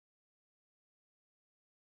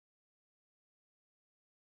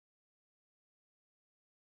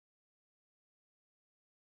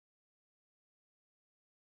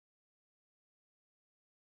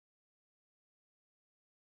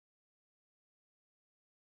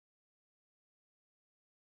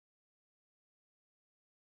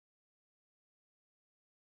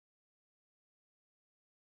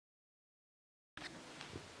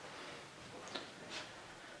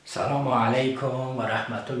سلام علیکم و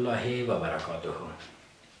رحمت الله و برکاته.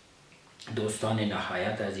 دوستان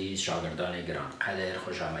نهایت عزیز، شاگردان گرانقدر،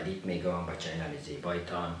 خوش آمدید میگم به چینل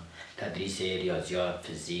زیبایتان تدریس ریاضیات،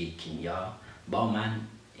 فزیک، کیمیا با من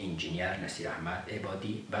انجینیر نصیر احمد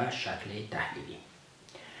عبادی و شکل تحلیلی.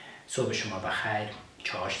 صبح شما بخیر،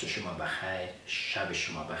 چاشت شما بخیر، شب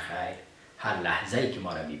شما بخیر، هر لحظه ای که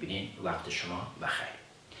ما را میبینین وقت شما بخیر.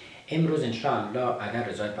 امروز انشاءالله اگر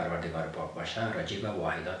رضای پروردگار پاک باشه راجع به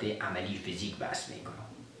واحدات عملی فیزیک بحث میکنم.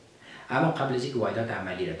 اما قبل از اینکه واحدات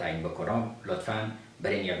عملی را تعیین بکنم لطفاً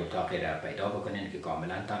برین یک اتاقی را پیدا بکنین که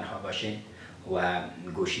کاملا تنها باشین و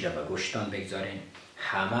گوشی را به گوشتان بگذارین.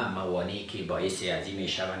 همه موانعی که باعث ازی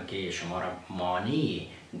میشوند که شما را مانع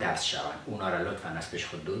درس شوند اونا را لطفاً از پیش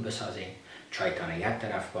خود دور بسازین. چایتان یک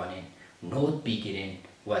طرف بانین، نوت بگیرین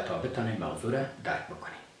و تا بتانین موضوع را درک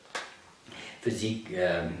بکنین. فیزیک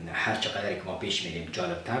هر چقدر که ما پیش میریم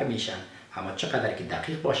جالبتر میشن، اما چقدر که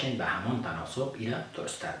دقیق باشین به همان تناسب اینا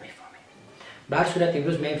درستتر میفهمین. به هر صورت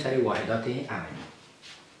امروز میایم سر واحدات عملی.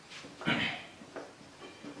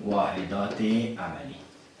 واحدات عملی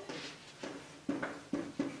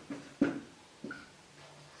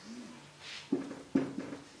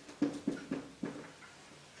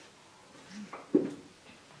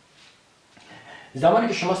زمانی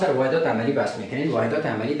که شما سر واحدات عملی بحث میکنید، واحدات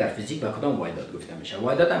عملی در فیزیک به کدام واحدات گفته میشه؟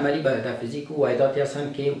 واحدات عملی در فیزیک و واحداتی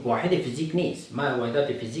هستند که واحد فیزیک نیست. ما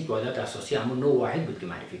واحدات فیزیک واحدات اساسی همون نوع واحد بود که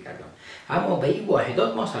معرفی کردم، اما به این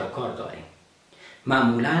واحدات ما سر کار داریم.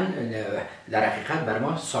 معمولا در حقیقت بر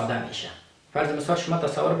ما ساده میشه. فرض مثال شما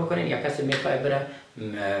تصور بکنید یک کسی میخواد بره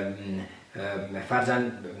فرضاً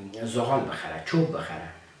زغال بخره، چوب بخره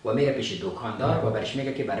و میره پیش دکاندار و برش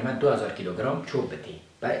میگه که برای من 2000 کیلوگرم چوب بده.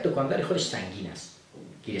 برای دکاندار خودش سنگین است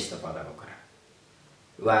که استفاده بکنه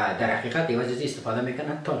و در حقیقت عوض از استفاده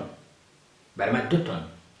میکنه تن. برای من 2 تن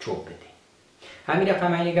چوب بده. همین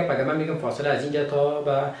رقم اینه که اگه من میگم فاصله از اینجا تا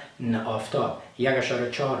به آفتاب 1.497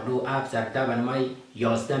 ضرب 10 به نمای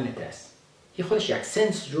 11 متر است. این خودش یک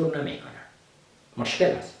سنس جور نمیکنه، مشکل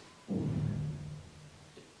است.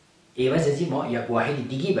 عوض از ما یک واحد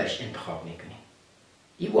دیگه برش انتخاب میکنیم.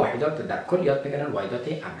 این واحدات در کل یاد میکنن واحدات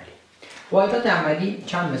عملی. واحدات عملی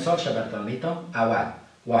چند مثال براتون میتونم. اول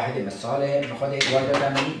واحد مثال خود واحدات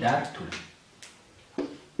عملی در طول.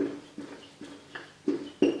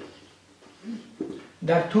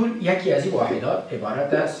 در طول یکی از این واحدات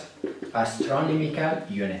عبارت است استرونومیکال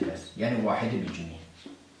یونیت است، یعنی واحد نجومی.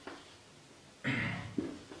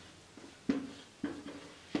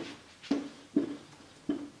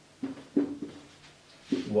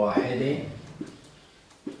 واحد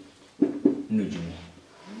نجومی.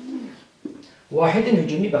 واحد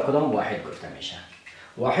نجومی به کدام واحد گفته میشه؟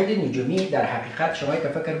 واحد نجومی در حقیقت شما که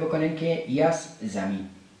فکر بکنید که یس زمین،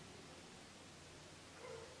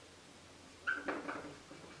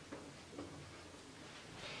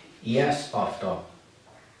 یس آفتاب،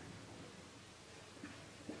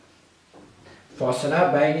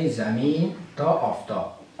 فاصله بین زمین تا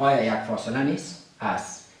آفتاب آیا یک فاصله نیست؟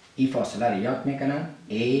 است. این فاصله را یاد میکنن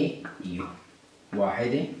AU،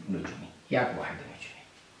 واحد نجومی، یک واحد نجومی.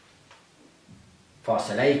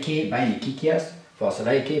 فاصله ای که بین کی است؟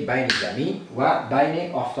 فاصله ای که بین زمین و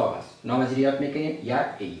بین آفتاب است. نام از یاد میکنیم یک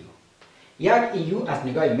AU. یک AU از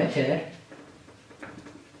نگاه متر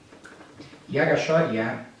 1.496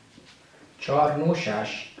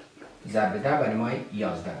 ضرب 10 به نمای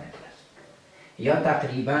 11 متر است. یا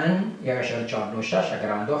تقریبا 1.496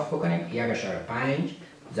 اگر انداخت بکنیم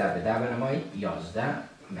 1.5 ضرب 10 به نمای 11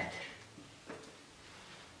 متر.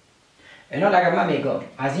 اینا اگر من میگم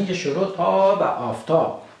از اینجا شروع تا به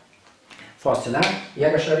آفتاب فاصله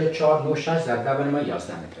 1.496 ضرب 10 به نمای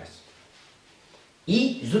 11 متر است.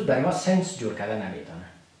 این زود برای ما سنس جور کرده نمیتونه.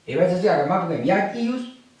 عوض از اگر ما بگم یک ایوز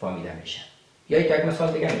فهمیده میشه. یا یک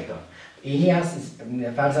مثال دیگه میتونم. اینی هست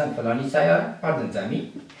فرضاً فلانی سیاره، فرضاً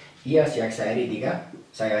زمین. این هست یک سیاره دیگه،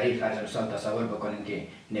 سیاره فرضاً مثال تصور بکنیم که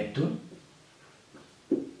نپتون.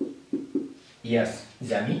 این هست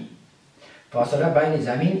زمین. فاصله بین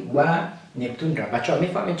زمین و نپتون را بچه ها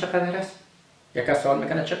میفهمین چقدر است؟ یک سوال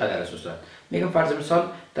میکنه چقدر است استاد؟ میگم فرض مثال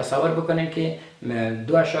تصور بکنیم که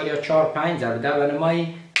 2.45 ضرب 10 به نمای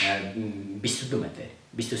 22 متر،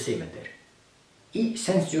 23 متر. این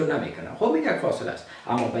سنس جور نمیکنه. خب میگه فاصله است،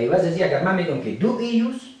 اما به عوض از اگر من میگم که 2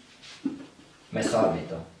 ایوز مثال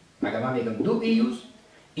میتونم، اگر من میگم 2 ایوز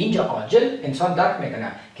اینجا عاجل انسان درک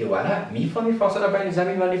میکنه که والا میفهمی فاصله بین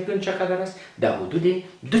زمین و نپتون چقدر است؟ در حدود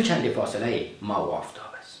 2 چند فاصله ما و آفتاب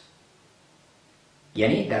است.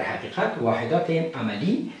 یعنی در حقیقت واحدات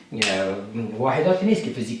عملی واحداتی نیست که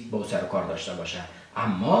فیزیک با سر کار داشته باشه،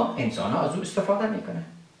 اما انسان ها از او استفاده میکنه.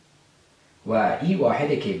 و این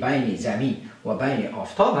واحدی که بین زمین و بین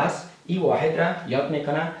آفتاب است، این واحد را یاد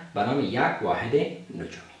میکنم به نام یک واحد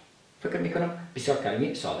نجومی. فکر میکنم بسیار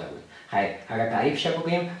کلمه ساده بود. خیر، اگر تعریفش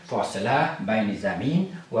بگوییم فاصله بین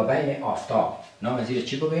زمین و بین آفتاب، نام زیر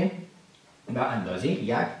چی بگوییم؟ به اندازه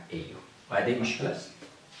 1 ایو. واحد مشکل است.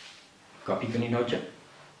 کپی کنین نوچه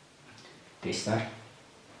تستر.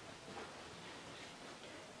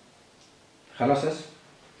 خلاص است؟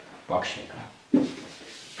 باکش میکنم.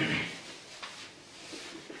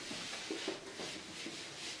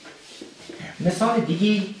 مثال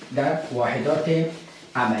دیگی در واحدات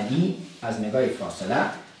عملی از نگاه فاصله،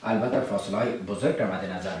 البته فاصله های بزرگ را مد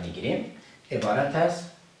نظر میگیریم، عبارت از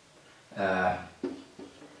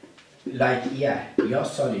لایت ایر یا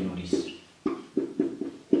سال نوری است.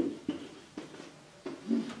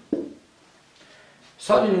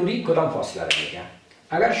 سال نوری کدام فاصله را میگن؟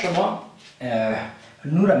 اگر شما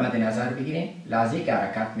نور مد نظر بگیریم، لحظه که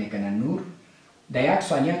حرکت میکنه نور در 1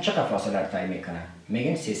 ثانیه چقدر فاصله را طی میکنه؟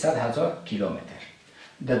 میگن 300,000 کیلومتر.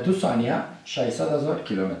 در 2 ثانیه 600,000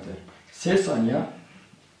 کیلومتر. 3 ثانیه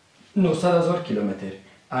 900,000 کیلومتر.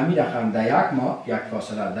 امی رقم در 1 ماه یک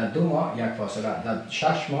فاصله، در 2 ماه یک فاصله، در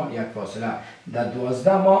 6 ماه یک فاصله، در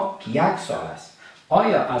 12 ماه که 1 سال است.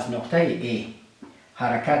 آیا از نقطه A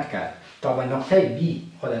حرکت کرد تا به نقطه B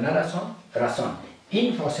خود رسان؟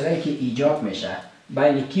 این فاصله که ایجاد میشه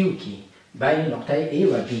بین کی و کی، بین نقطه A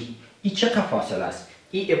و B، این چقدر فاصله است؟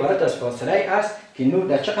 این عبارت از فاصله است که نور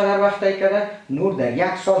در چقدر وقت طی کرده؟ نور در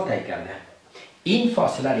 1 سال طی کرده. این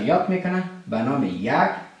فاصله رو یاد میکنن به نام 1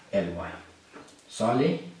 الوای، سال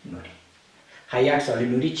نوری. خیلی 1 سال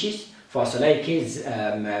نوری چیست؟ فاصله که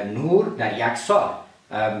نور در 1 سال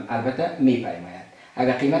البته میپیماید.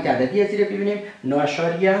 اگر قیمت عددی از زیر ببینیم 9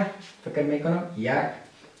 فکر میکنم 1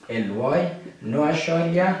 الوای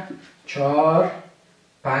 9.456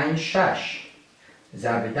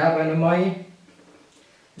 ضرب 10 بنمایی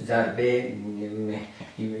ضرب 1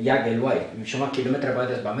 الوای. شما کیلومتر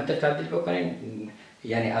باید از به متر تبدیل بکنین،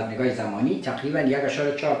 یعنی از نگاه زمانی تقریبا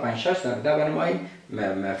 1.456 ضرب 10 بنمایی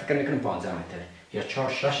فکر میکنم 15 متر یا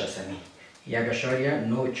 4.6 اسمی. 1.946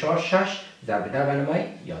 ضرب 10 بنمایی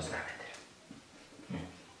 11 متر.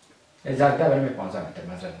 ضرب 10 بنمایی 15 متر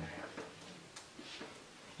مزرد.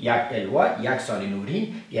 1 الوای 1 سال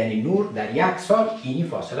نوری، یعنی نور در 1 سال اینی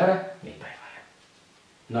فاصله را میپیماید.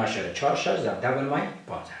 9.46 ضرب 10 بنمایی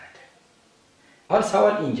 15 متر. حال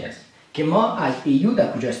سوال اینجاست که ما از ایو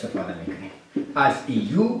در کجا استفاده میکنیم؟ از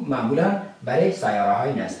ایو معمولا برای سیاره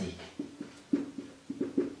های نزدیک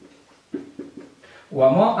و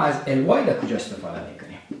ما از الوای در کجا استفاده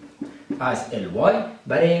میکنیم؟ از الوای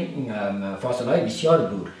برای فاصله های بسیار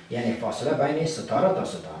دور، یعنی فاصله بین ستاره تا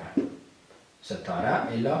ستاره،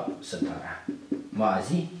 ستاره الا ستاره، ما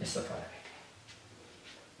از این استفاده میکنیم.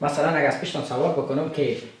 مثلا اگر از پیشتان سوال بکنم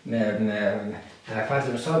که فرض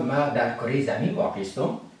مثال ما در کره زمین واقع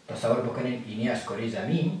هستم، تصور بکنید اینی از کره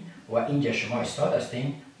زمین و اینجا شما استاد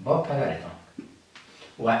هستین با پدرتان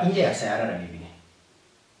و اینجا یک سیاره را میبینید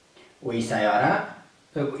و این سیاره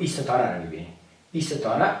این ستاره را میبینید. این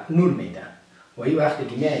ستاره نور میده و این وقتی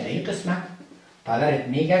که میاد این قسمت پدرت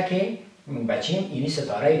میگه که بچیم اینی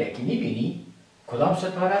ستاره را که میبینی کدام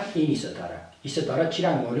ستاره؟ اینی ستاره. این ستاره چی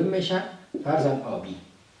رنگ معلوم میشه؟ فرضاً آبی.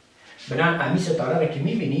 بنابراین امی ستاره را که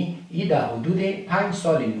میبینی این در حدود 5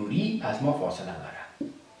 سال نوری از ما فاصله داره.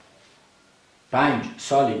 5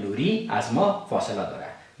 سال نوری از ما فاصله داره.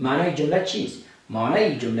 معنای جمله چیست؟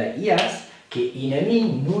 معنای جمله ای است که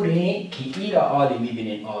اینمی نوری که ای را آلی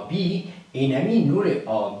میبینین آبی، اینمی نور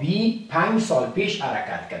آبی 5 سال پیش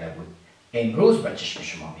حرکت کرده بود، امروز به چشم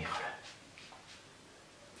شما میخوره.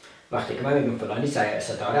 وقتی که من میگم فلانی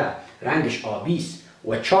ستاره رنگش آبی است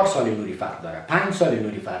و 4 سال نوری فرق داره، 5 سال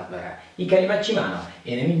نوری فرق داره، این کلمه چی معنا؟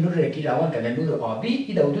 اینمی نور را که روان کرده نور آبی،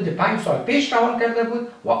 این در حدود 5 سال پیش روان کرده بود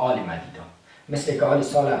و آل مدیدم. مثل که حال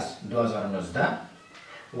سال است 2019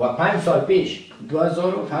 و 5 سال پیش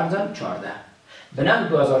 2014. بنام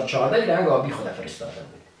 2014 رنگ آبی خود فرستاده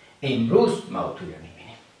بود، امروز ما تو میبینیم.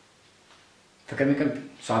 فکر میکنم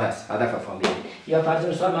ساده است، هدف فهمیدید. یا فرض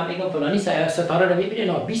مثال من میگم فلانی ستاره رو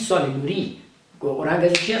میبینین 20 سال نوری، رنگ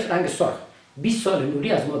از چی است؟ رنگ سرخ. 20 سال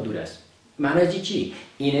نوری از ما دور است. معنی چی؟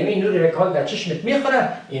 اینمی نور رکال در چشمت میخوره،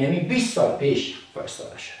 اینمی 20 سال پیش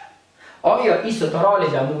فرستاده شده. آیا این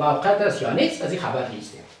ستاره در موقت است یا نیست؟ از این خبر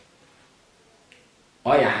نیستیم.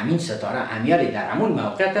 آیا همین ستاره همیشه در همون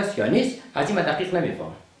موقعیت است یا نیست؟ از این دقیق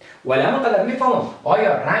نمیفهمم. ولی اما قدر میفهمم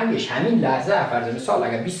آیا رنگش همین لحظه فرض مثال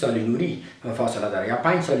اگر 20 سال نوری فاصله داره یا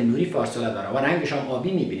 5 سال نوری فاصله داره و رنگش هم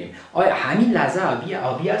آبی میبینیم، آیا همین لحظه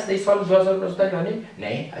آبی است در سال 2019 یا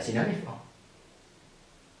نه؟ از این نمیفهمم.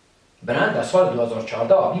 برند در سال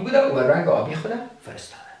 2014 آبی بوده و رنگ آبی خود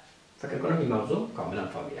فرستاده. فکر کنم این موضوع کاملا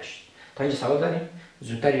فهمیده شد. تا اینجا سوال داریم؟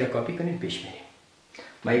 زودتر یا کاپی کنیم پیش میریم.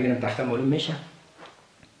 من ببینم تخته معلوم میشه.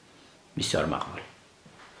 بسیار مقبول،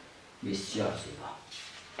 بسیار زیبا.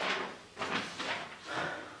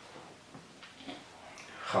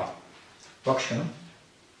 خب باکش کنم.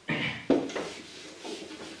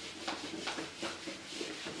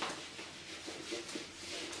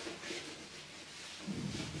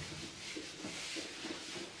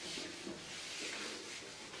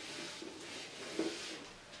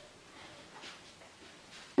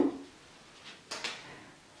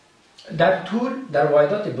 در طول در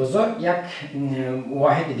واحدات بزرگ یک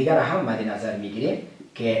واحد دیگر هم مد نظر میگیریم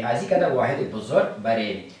که از این قدر واحد بزرگ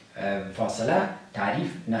برای فاصله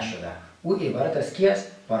تعریف نشده. او عبارت از کی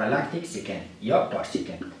است؟ پارالکتیک سکند یا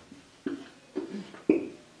پارسیکند.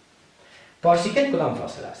 پارسیکند کدام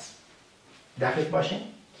فاصله است؟ دقیق باشین.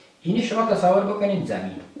 اینی شما تصور بکنین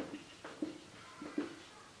زمین.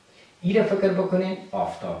 این را فکر بکنین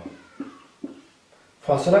آفتاب.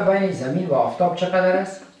 فاصله بین زمین و آفتاب چقدر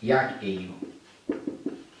است؟ 1 ایو.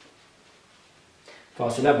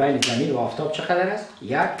 فاصله بین زمین و آفتاب چقدر است؟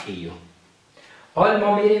 1 ایو. حال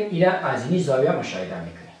ما میریم اینا از این زاویه مشاهده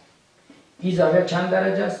میکنیم. این زاویه چند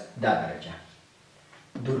درجه است؟ 10 درجه.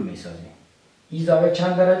 دور میسازیم. این زاویه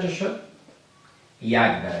چند درجه شد؟ 1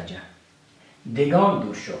 درجه. دگان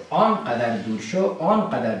دور شو. آنقدر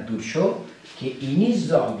دور شو که اینی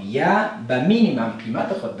زاویه به مینیمم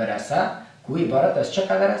قیمت خود برسه که عبارت از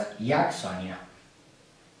چقدر است؟ 1 ثانیه.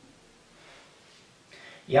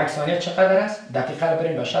 1 ثانیه چقدر است؟ دقیقه رو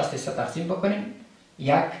بریم با 60 تقسیم بکنیم.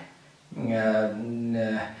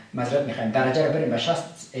 معذرت میخوایم درجه رو بریم با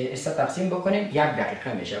 60 تقسیم بکنیم 1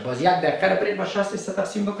 دقیقه میشه. باز 1 دقیقه رو بریم با 60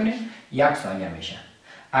 تقسیم بکنیم 1 ثانیه میشه.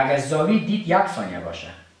 اگر زاویه دید 1 ثانیه باشه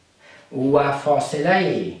و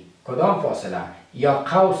فاصله کدام فاصله یا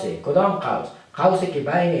قوس کدام قوس؟ قوسی که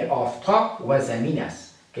بین آفتاب و زمین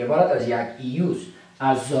است که عبارت از 1 ایوز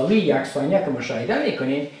از زاویه 1 ثانیه که مشاهده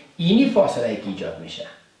میکنیم اینی فاصله که ایجاد میشه.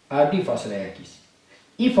 عربی فاصله یکیست.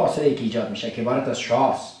 این فاصله که ایجاد میشه که عبارت از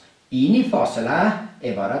شاس اینی فاصله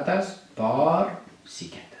عبارت از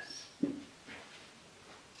پارسیکند است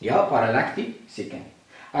یا پارالکتیک سکند.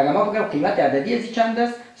 اگر ما بگم قیمت عددی از چند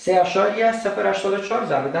است؟ 3.084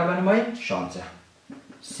 ضرب در بنمای 16.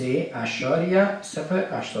 3.084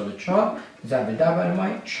 ضرب در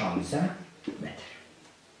بنمای 16 متر.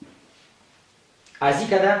 از این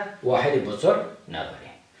قدر واحد بزرگ نداریم.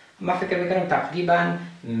 من فکر میکنم تقریبا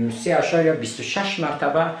 3.26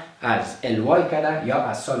 مرتبه از الوای کده یا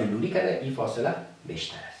از سال نوری کده این فاصله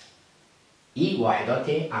بیشتر است. این واحدات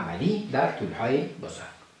عملی در طولهای بزرگ.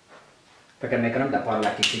 فکر میکنم در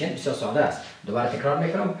پارالکتیک سکند بسیار ساده است. دوباره تکرار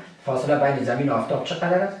میکنم فاصله بین زمین و آفتاب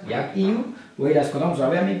چقدر است؟ 1 ایو. و این از کدام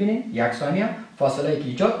زاویه میبینیم؟ 1 ثانیه. فاصله که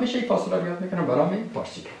ایجاد میشه این فاصله رو یاد میکنم برام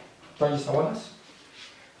پارسیکند. تا این سوال است.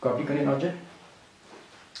 کاپی کنین آنجا.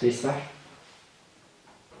 بسیار.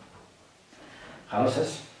 خلاص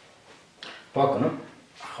است. پاک کنم.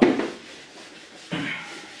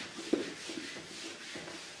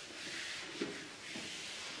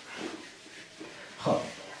 خب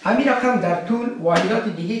همین رقم در طول واحدات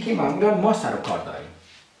دیگه که معمولا ما سر و کار داریم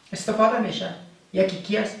استفاده میشه. یکی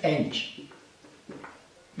کی است؟ انچ.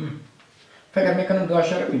 فکر میکنم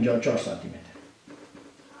 2.54 سانتی متر.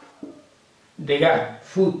 دیگر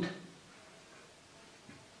فوت.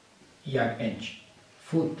 1 انچ.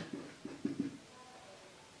 فوت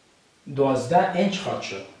 12 انچ خواهد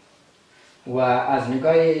شد و از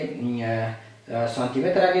نگاه سانتی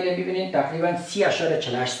متر اگر ببینید تقریبا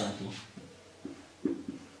 30.48 سانتی.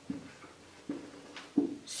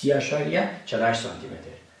 30.48 سانتی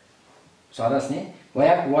متر. ساده است نه؟ و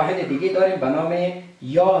یک واحد دیگه داریم به نام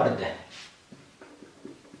یارد.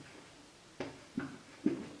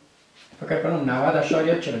 فکر کنم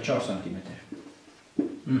 90.44 سانتی متر.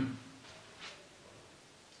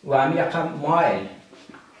 و همین رقم مایل.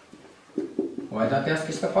 واحداتی است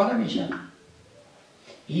که استفاده میشه.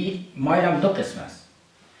 این مایل هم 2 قسم است.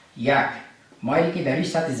 یک مایلی که در این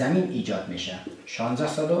سطح زمین ایجاد میشه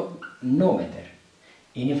 1609 متر.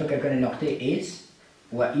 اینی فکر کنه نقطه S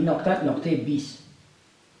و این نقطه 20.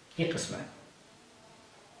 این قسمت.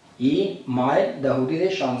 این مایل در حدود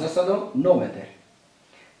 1609 متر.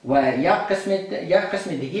 و یک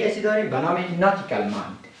قسم دیگه اسی داریم به نام ناتیکل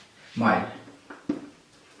مایل.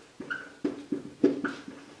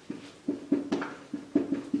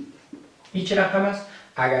 این چه رقم است؟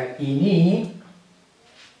 اگر اینی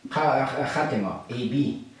خط ما AB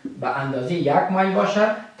به اندازه 1 مایل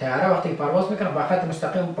باشه طیاره وقتی پرواز میکنه با خط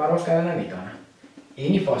مستقیم پرواز کردن نمیتونه.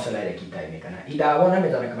 اینی فاصله را کی تعیین میکنه. این دعوا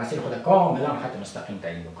نمیداره که مسیر خود کاملا خط مستقیم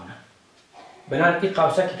تعیین بکنه. بنابراین این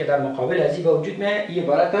قوسکی که در مقابل از این به وجود میاد این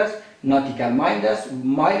عبارت از ناتیکل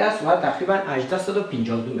مایل است و تقریبا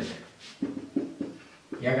 1852 متر.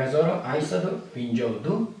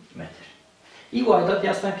 1852 متر. این واحداتی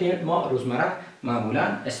هستند که ما روزمره معمولا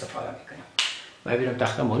استفاده میکنیم. و ببینم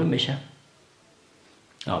تخته معلوم میشه.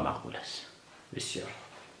 مقبول است. بسیار.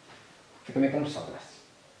 فکر میکنم ساده است.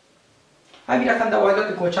 همین رقم در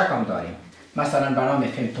واحدات کوچک هم داریم. مثلا به نام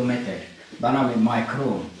فمتومتر، به نام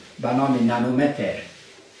مایکرون، به نام نانومتر.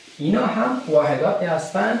 اینا هم واحداتی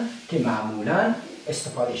هستند که معمولا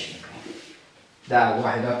استفادهش میکنیم. در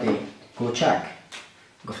واحدات کوچک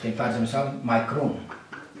گفتیم فرض مثال مایکرون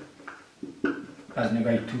از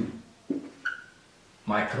نگاه طول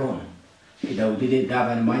مایکرون که در حدود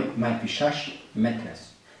 10⁻6 متر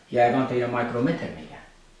است. یگان تا اینو مایکرومتر میگن.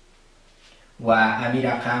 و امی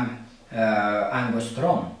رقم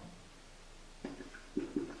انگستروم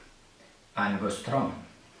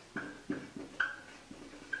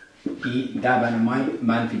این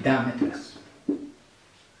 10⁻-10 متر است.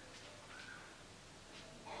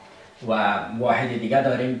 و واحد دیگه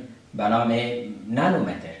داریم به نام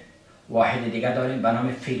نانومتر. واحد دیگه داریم به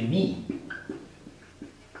نام فرمی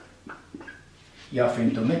یا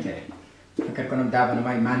فمتومتر. فکر کنم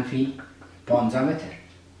 10⁻-15 متر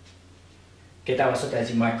که توسط از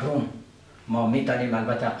این مایکرون ما میتونیم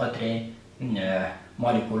البته قطر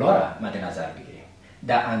مولکولا را مد نظر بگیریم.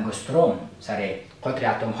 در انگستروم سر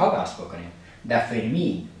قطر اتم ها بحث بکنیم. در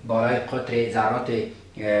فرمی بالای قطر ذرات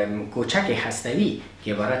کوچک هسته‌ای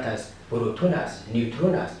که عبارت از پروتون است،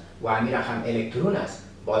 نیوترون است و همین رقم الکترون است،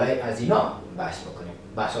 بالای از اینا بحث بکنیم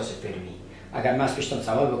بر اساس فرمی. اگر من از پیشتون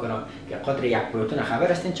سوال بکنم که قطر یک پروتون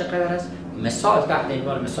خبر هستین چقدر است؟ مثال تحت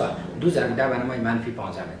عنوان مثال 2 ضرب 10⁻-15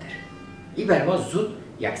 متر. این برای ما زود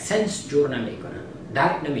یک سنس جور نمیکنه،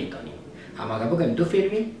 درک نمیتونیم. اما اگر بگم 2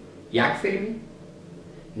 فرمی، 1 فرمی،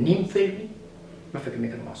 نیم فرمی، من فکر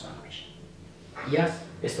میکنم آسان میشه. این است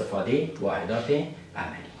استفاده واحدات عملی.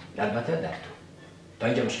 البته در تو تا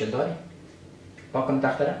اینجا مشکل داریم؟ پاک کنم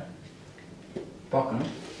تخت را؟ پاک کنم؟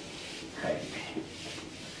 خیلی.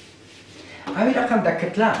 همین رقم در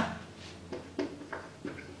کتله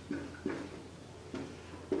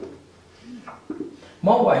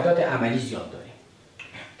ما واحدات عملی زیاد داریم.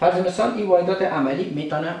 فرض مثال این واحدات عملی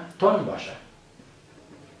میتونه تن باشه.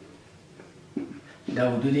 در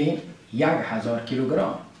حدود 1000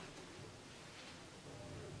 کیلوگرم.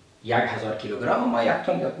 1000 کیلوگرم ما 1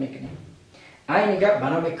 تن یاد میکنیم. این گپ به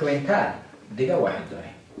نام کوینتل دیگه واحد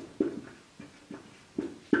داریم.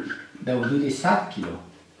 در حدود 100 کیلو.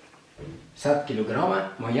 100 کیلوگرم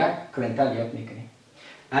ما 1 کوینتل یاد میکنیم.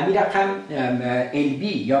 همین رقم LB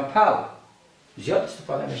یا پاو زیاد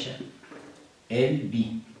استفاده میشه. LB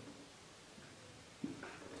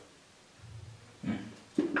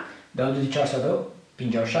در حدود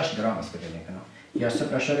 456 گرم است فکر میکنم یا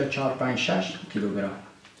 0.456 کیلوگرم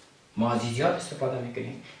ما زیاد استفاده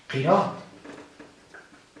میکنیم. قیراط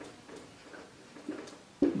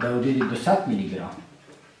در حدود 200 میلی گرم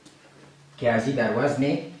که از این در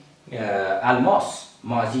وزن الماس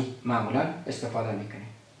ما معمولا استفاده میکنیم.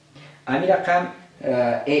 همین رقم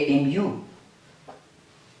AMU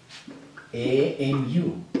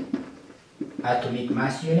اتمیک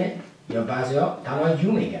ماس یونیت یا بعضی ها تنها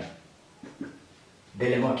یو میگن.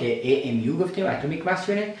 دل ما که AMU گفتیم اتمیک ماس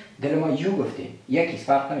یونیت، دل ما یو گفتیم، یکیست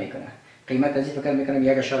فرق نمیکنه. قیمت از این فکر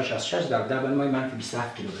میکنم 1.66 ضرب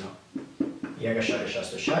 10⁻-27 کیلوگرم.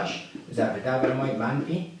 1.66 ضرب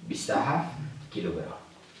 10⁻-27 کیلوگرم.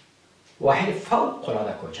 واحد فوق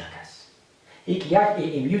العاده کوچک است. یک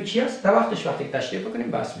AMU چی است؟ در وقتش وقتی تشریح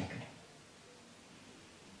بکنیم بحث میکنیم.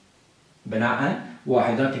 بنابراین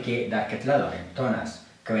واحداتی که در کتله داریم تن است،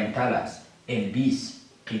 کوینتل است، البیس،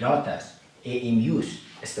 قیراط است، AMU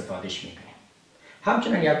استفادهش میکنیم.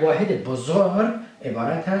 همچنین یک واحد بزرگ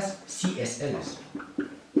عبارت است CSL است.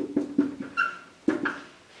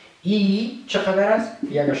 ای چقدر است؟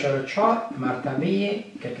 1.4 مرتبه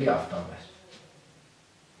کتله آفتاب است.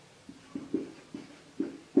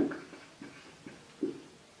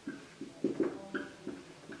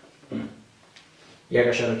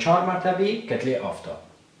 1.4 مرتبه کتله آفتاب.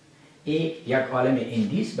 این یک عالم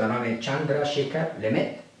اندیس به نام چندرشیکر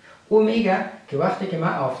لیمیت. او میگه که وقتی که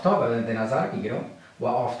من آفتاب به نظر بگیرم و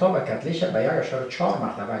آفتاب کتلهش به 1.4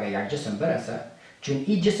 مرتبه اگر یک جسم برسه، چون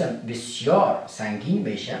این جسم بسیار سنگین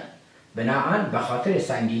بشه، بنابراین به خاطر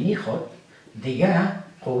سنگینی خود دیگه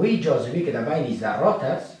قوه جاذبه که در بین ذرات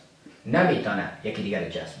است نمیتونه یکی دیگر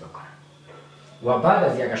جذب بکنه. و بعد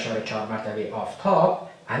از 1.4 مرتبه آفتاب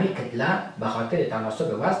همین کتله به خاطر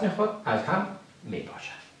تناسب وزن خود از هم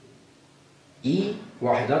میپاشد. این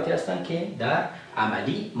واحداتی هستند که در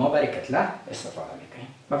عملی ما برای کتله استفاده میکنیم.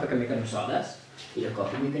 من فکر میکنم ساده است. این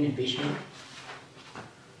کافی میکنید پیش میکنید.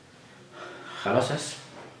 خلاص است.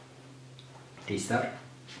 تیستر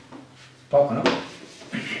پاک کنم.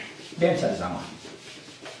 بریم سر زمان.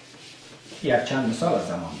 یک چند مثال از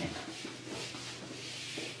زمان میدم.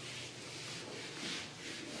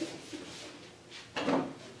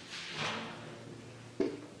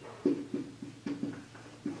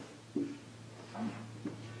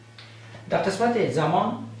 در قسمت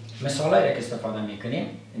زمان مثالایی را که استفاده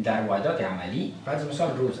میکنیم در واحدات عملی، فرض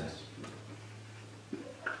مثال روز است.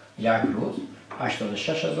 یک روز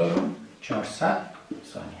 86400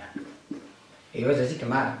 ثانیه. ایواز از اینکه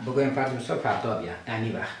ما بگویم فرض مثال فردا بیا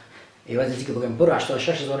امی وقت، ایواز از اینکه بگویم برو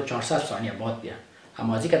 86400 ثانیه بعد بیا،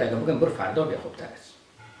 اما از اینکه اگه بگویم برو فردا بیا خوبتر است.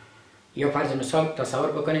 یا فرض مثال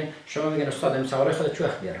تصور بکنیم شما میگن استاد این سوال خود چه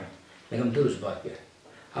وقت بیارم؟ میگم 2 روز بعد بیار.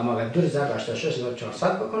 اما اگر 2 روز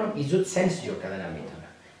 86400 بکنم این زود سنس جور کردن نمیتونه.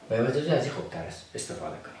 و ایواز از این خوبتر است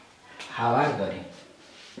استفاده کنیم. حور داریم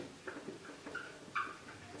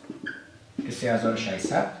که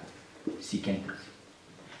 3600 سیکند است.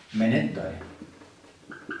 منت داریم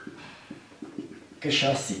که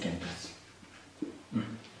 60 سیکند است.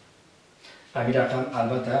 همین رقم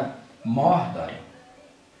البته ماه داریم.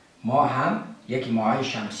 ماه هم یکی ماه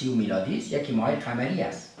شمسی و میلادی است، یکی ماه قمری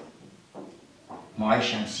است. ماه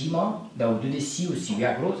شمسی ما در حدود 30 و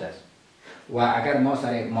 31 روز است و اگر ما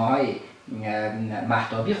سر ماه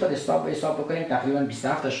مهتابی خود حساب بکنیم تقریبا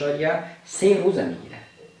 27.3 روز میگیره.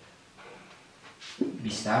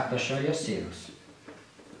 27.3 روز.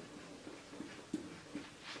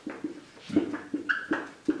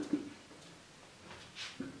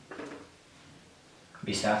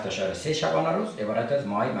 سه شبانه روز عبارت از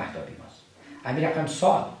ماه مهتابی ماست. همین رقم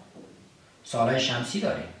سالهای شمسی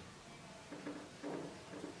داریم.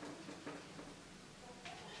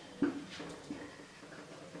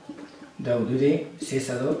 در حدود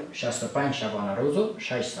 365 شبانه روز و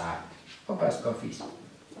 6 ساعت. خب پس کافی است.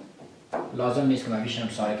 لازم نیست که من بیشترم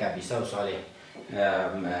سال کبیسه و سال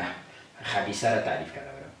خبیسه را تعریف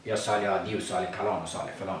کرده برم، یا سال عادی و سال کلان و سال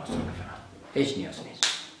فلان و سال فلان. هیچ نیاز نیست.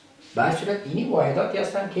 به هر صورت اینی واحداتی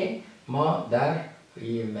هستند که ما در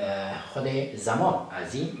خود زمان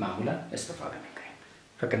از این معمولا استفاده میکنیم.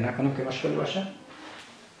 فکر نکنم که مشکل باشه.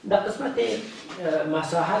 در قسمت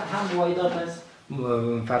مساحت هم واحدات است.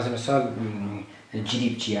 فرض مثال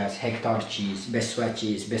جریب چی است، هکتار چیست، بسوه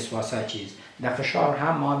چیست، بسواسه چیست. در فشار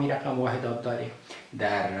هم ما می رقم واحدات داریم.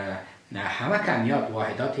 در همه کمیات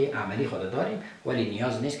واحدات عملی خود داریم، ولی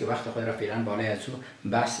نیاز نیست که وقت خود را فعلا بالای از او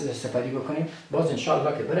بحث استفاده بکنیم. باز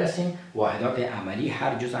انشاءالله که برسیم واحدات عملی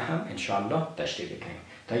هر جزء هم انشاءالله تشریح بکنیم.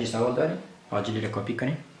 تا سوال داریم؟ آجیلی را کپی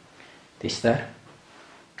کنیم. تستر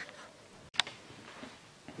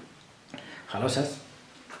خلاص است.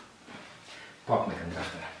 پاک میکنیم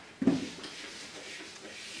داخل.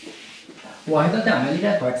 واحدات عملی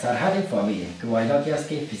را تا یک سرحد فهمیدیم که واحداتی است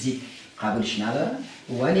که فیزیک قبولش نداره،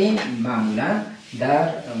 ولی معمولا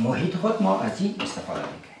در محیط خود ما از این استفاده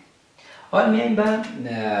میکنیم. حالا میایم به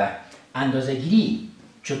اندازه‌گیری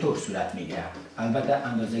چطور صورت میگیره. البته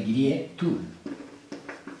اندازه‌گیری طول.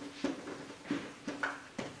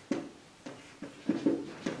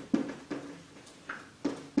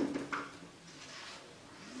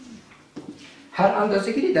 هر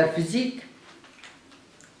اندازه‌گیری در فیزیک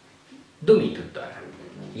دو میتود داره.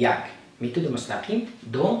 یک میتود مستقیم،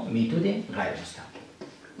 دو میتود غیر مستقیم.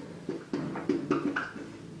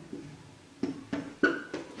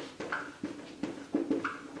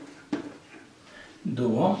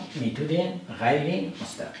 دوم میتود غیر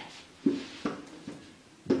مستقیم.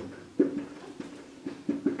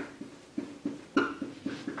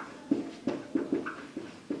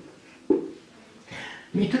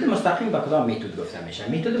 میتود مستقیم به کدام میتود گفته میشه؟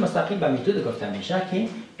 میتود مستقیم به میتود گفته میشه که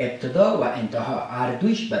ابتدا و انتها هر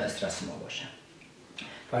دویش به دسترس ما باشه.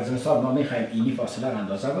 فرض مثال ما میخوایم اینی فاصله رو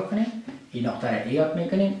اندازه بکنیم، این نقطه رو ایات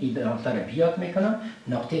میکنیم، این نقطه رو بیات میکنیم،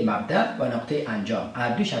 نقطه مبدا و نقطه انجام هر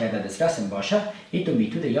دویش اگر در دسترس باشه، این تو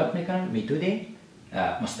میتود یاد میکنن، میتود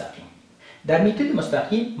مستقیم. در میتود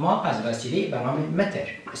مستقیم ما از وسیله به نام متر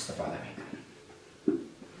استفاده میکنیم.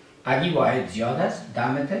 اگه واحد زیاد است،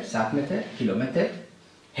 10 متر، 100 متر، کیلومتر،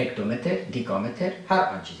 هکتومتر، دیکامتر، هر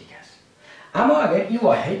آن چیزی که هست. اما اگر این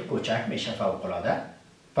واحد کوچک میشه فوق العاده،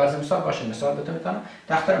 فرض مثال باشه، مثال بهتون میتونم،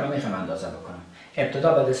 تخته رو من میخوام اندازه بکنم.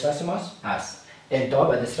 ابتدا به دسترس ماست است، انتها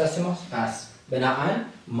به دسترس ماست است. بنابراین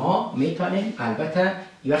ما میتونیم البته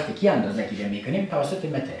این وقتی که اندازه گیری میکنیم توسط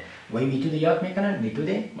متر و این میتود یاد میکنن میتود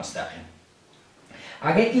مستقیم.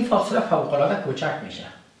 اگر این فاصله فوق العاده کوچک میشه،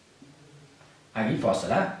 اگر این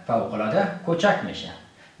فاصله فوق العاده کوچک میشه،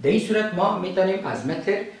 در این صورت ما میتونیم از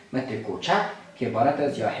متر کوچک که عبارت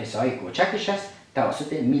از یا حصای کوچکش است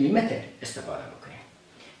توسط میلیمتر استفاده بکنیم.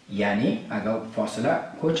 یعنی اگر فاصله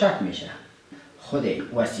کوچک میشه، خود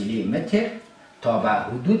وسیله متر تا به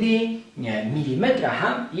حدود میلیمتر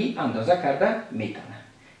هم این اندازه کرده میتونه.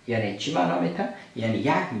 یعنی چی معنا میتونه؟ یعنی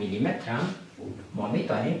 1 میلیمتر هم ما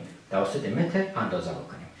میتونیم توسط متر اندازه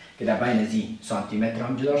بکنیم که در بین زی سانتی متر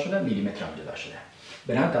هم جدا شده، میلیمتر هم جدا شده.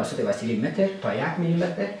 بنابراین توسط وسیله متر تا 1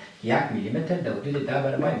 میلیمتر، 1 میلیمتر در حدود 10⁻³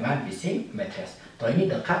 متر است. تا این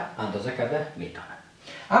دقت اندازه کرده میتونه.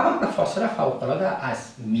 اما به فاصله فوق‌العاده از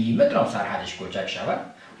میلیمتر هم سرحدش کوچک شود،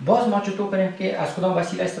 باز ما چطور کنیم که از کدام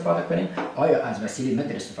وسیله استفاده کنیم؟ آیا از وسیله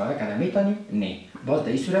متر استفاده کرده میتونیم؟ نه. باز در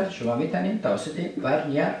این صورت شما میتونید توسط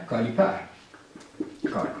ورنیر کالیپر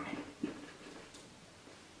کار کنید.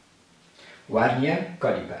 ورنیر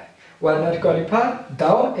کالیپر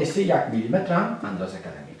 2/1 میلیمتر هم اندازه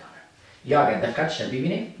کرده میتونه. یا اگر دقتش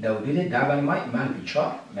ببینید در حدود 10⁻⁴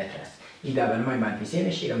 متر است. این 10⁻³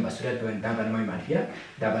 میشه، این به صورت 10⁻⁻1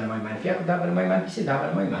 10⁻⁻1 و 10⁻⁻3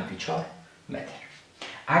 10⁻⁴ متر.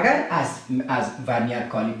 اگر از ورنیر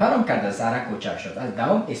کالیپر هم کرده ذره کوچک شد، از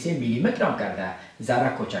 2/3 میلیمتر هم کرده ذره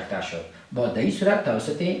کوچکتر شد، با در این صورت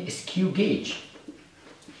توسط اسکیو گیج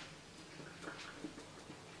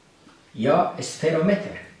یا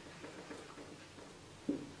اسفرومتر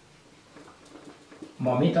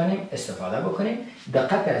ما میتونیم استفاده بکنیم.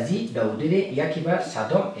 دقت از این در حدود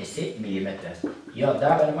 1/100 میلیمتر است یا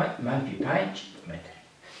 10⁻⁵ متر.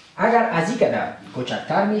 اگر از این قدر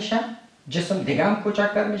کوچکتر میشه، جسم دیگه هم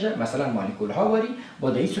کوچکتر میشه، مثلا مولکول ها واری، با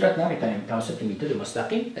در این صورت نمیتونیم توسط میتود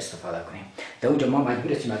مستقیم استفاده کنیم. در اونجا ما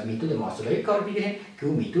مجبور هستیم از میتود محاسبه کار بگیریم که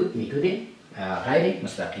اون میتود غیر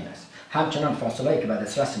مستقیم است. همچنان فاصله که به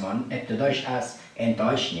دسترس ما ابتدایش است،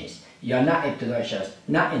 انتهایش نیست، یا نه ابتدایش است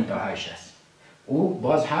نه انتهایش است. او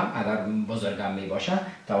باز هم اگر بزرگم می باشه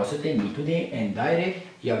توسط میتود اندایرکت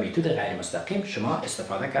یا میتود غیر مستقیم شما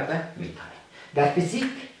استفاده کرده میتونید. در فیزیک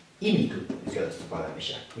این میتود زیاد استفاده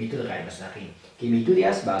میشه، میتود غیر مستقیم که میتودی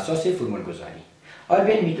است به اساس فرمول گذاری. حالا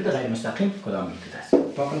ببین میتود غیر مستقیم کدام میتود است؟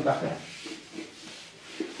 واکنید بخیر.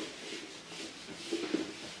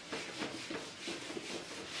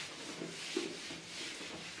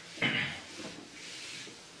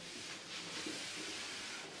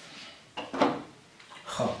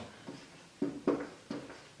 خب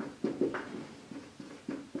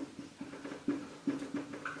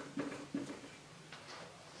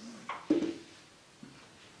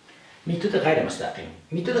میتود غیر مستقیم.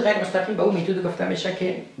 میتود غیر مستقیم به اون میتود گفته میشه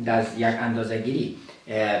که در یک اندازه‌گیری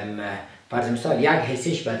فرض مثال یک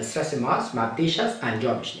حسیش به دسترس ما است، مبدیش است،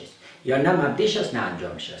 انجامش نیست، یا نه مبدیش است نه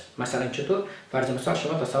انجامش است. مثلا چطور؟ فرض مثال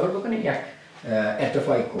شما تصور بکنید یک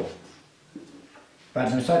ارتفاع کوه،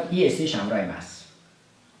 فرض مثال ای حسیش همراه ما است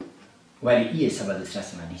ولی ای حس به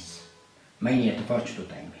دسترس من نیست. من این ارتفاع چطور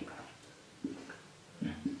تعیین میکنم؟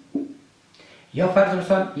 یا فرض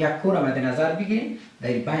مثال یک کوه را مد نظر بگیریم، در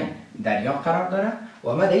بین دریا قرار داره و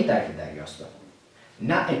ما در این طرف دریا هستم.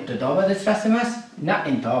 نه ابتدا به دسترس ما است نه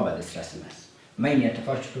انتها به دسترس ما است. من این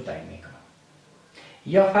ارتفاع چطور تعیین میکنم؟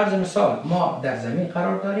 یا فرض مثال ما در زمین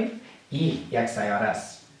قرار داریم، این یک سیاره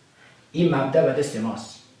است، این مبدا به دست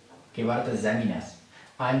ماست که عبارت از زمین است،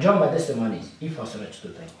 انجام به دست ما نیست. این فاصله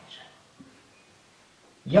چطور تعیین میشه؟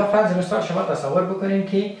 یا فرض مثال شما تصور بکنیم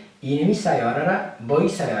که اینمی سیاره را با این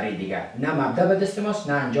سیاره دیگر نه مبدا به دست ماست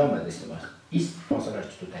نه انجام به دست ماست. این فاصله را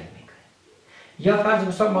چطور تعیین میکنه؟ یا فرض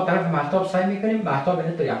مثال ما طرف مهتاب سعی میکنیم، مهتاب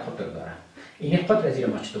اینطور یک قطر داره، این قطر از زیر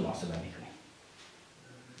ما چطور محاسبه میکنیم؟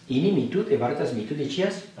 اینی میتود عبارت از میتود چی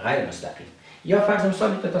است؟ غیر مستقیم. یا فرض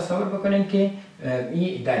مثال تصور بکنیم که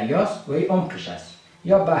این دریاست و این عمقش است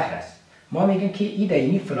یا بحر است، ما میگیم که این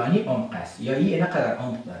دینی فلانی عمق است یا این اینقدر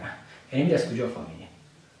عمق داره، یعنی از کجا فهمیدیم؟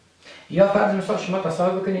 یا فرض مثال شما تصور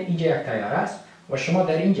بکنید اینجا یک تیاره است و شما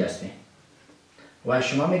در اینجا هستید و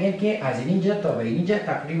شما میگین که از اینجا تا به اینجا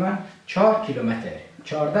تقریبا 4 کیلومتر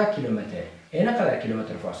 14 کیلومتر اینقدر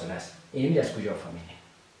کیلومتر فاصله است. این از کجا فهمیدیم؟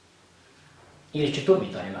 این چطور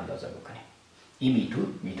میتونیم اندازه بکنیم؟ این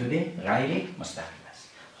میتود غیر مستقیم است.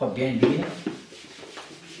 خب بیاین ببینیم.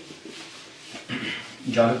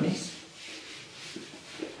 جالب نیست؟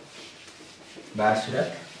 به هر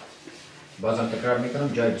صورت بازم تکرار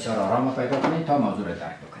میکنم جای بسیار آرام پیدا کنید تا موضوع را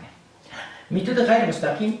درک بکنید. میتود غیر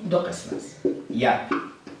مستقیم دو قسم است. یک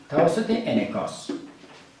توسط انعکاس،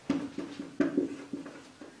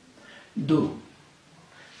 دو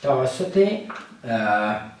توسط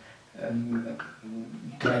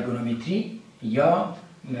تریگونومتری یا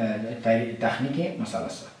تکنیک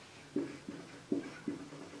مثلثات.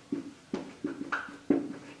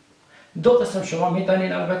 دو قسم شما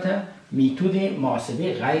میتونید البته میتود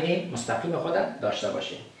محاسبه غیر مستقیم خود داشته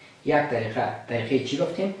باشید. یک طریقه چی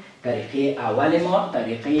گفتیم؟ طریقه اول ما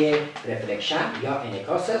طریقه رفلکشن یا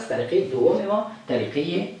انعکاس است. طریقه دوم ما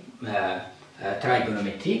طریقه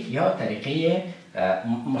تریگونومتریک یا طریقه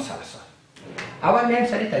مثلثات. اول میایم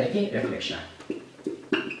سر طریقه رفلکشن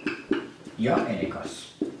یا انعکاس.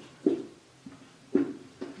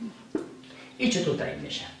 این چطور تعیین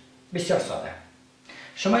میشه؟ بسیار ساده.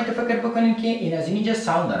 شما فکر بکنید که این از اینجا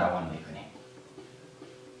ساوند روان میکنه.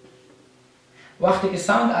 وقتی که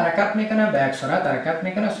ساوند حرکت میکنه به یک سرعت حرکت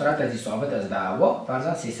میکنه، سرعت از این ثابت از در هوا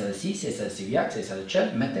فرضاً 330 331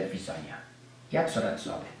 340 متر فی ثانیه. یک سرعت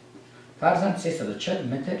ثابت فرضاً 340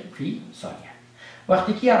 متر فی ثانیه.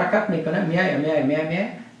 وقتی که حرکت میکنه میای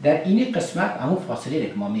در این قسمت همون فاصله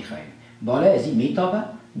که ما میخوایم بالا از این میتابه،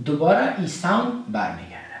 دوباره این ساوند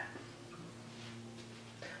برمیگرده.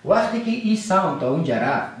 وقتی که این ساوند تا اونجا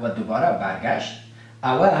رفت و دوباره برگشت،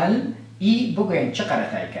 اول ای بگویم چقدر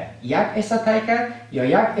تای کرد؟ یک اس تای کرد یا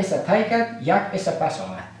یک اس تای کرد یک اس پس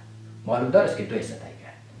آمد؟ معلوم دارست که دو اس تای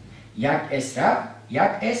کرد. یک اس رفت یک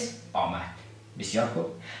اس آمد. بسیار خوب.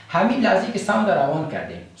 همین لحظه که ساوند روان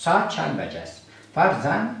کردیم ساعت چند بجه است؟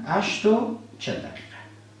 فرضاً 8:40 دقیقه.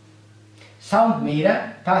 ساوند میره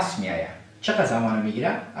پس میآید. چقدر زمان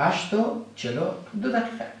میگیره؟ 8:42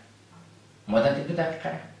 دقیقه. مدت 2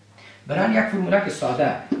 دقیقه. برای یک فرموله که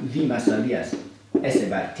ساده v مساوی است s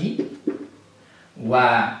بر t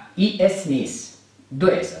و ای اس نیست، 2s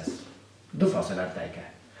است. دو فاصله را طی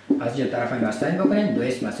کرد. از اینجا طرفین وسطین بکنیم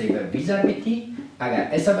 2s مساوی به v ضرب t.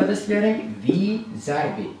 اگر s به دست بیاریم v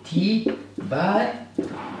ضرب t بر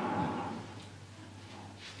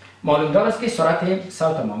معلوم دار است که سرعت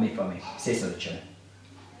صوت ما میفهمیم 340.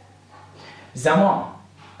 زمان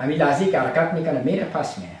همین لحظه که حرکت میکنه میره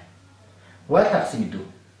پس میره و تقسیم 2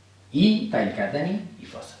 ای تعیین کردن این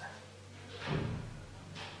فاصله.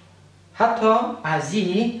 حتی از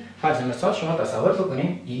این فرض مثال شما تصور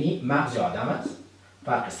بکنید اینی مغز آدم است،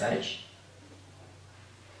 فرق سرش.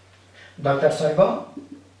 دکتر صاحبا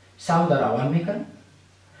ساوند روان میکنه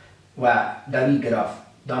و در این گراف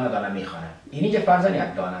دانه دانه میخوانه. اینجا فرضاً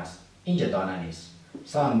یک دانه است، اینجا دانه نیست.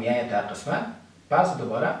 ساوند میآید در قسمت پس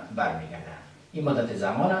دوباره برمیگرده. این مدت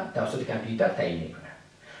زمان توسط کامپیوتر تعیین میکنه.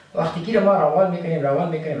 وقتی که ما روان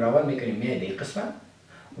میکنیم میاد این قسمت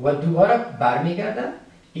و دوباره برمیگرده.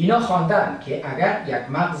 اینا خواندن که اگر یک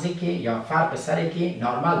مغزی که یا فرق سری که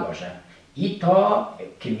نرمال باشه این تا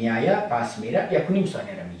که میآید پس میره 1.5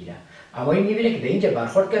 ثانیه را میگیره. اما این میبینه که در اینجا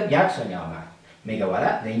برخورد کرد 1 ثانیه آمد، میگه والا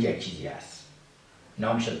در اینجا یک چیزی هست،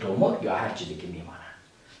 نامش تومور یا هر چیزی که میمانه.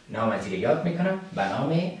 نام از این یاد میکنم به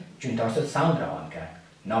نام چون توسط ساوند روان کرد.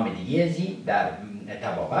 نام دیگه از این در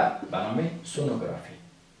طبابت به نام سونوگرافی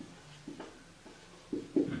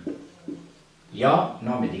یا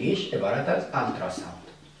نام دیگهش عبارت از التراساوند.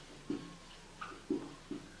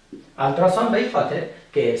 التراساوند به این خاطر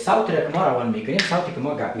که صوت را که ما روان میکنیم، صوتی که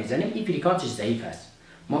ما گپ میزنیم این فریکانسش ضعیف است.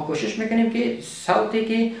 ما کوشش میکنیم که صوتی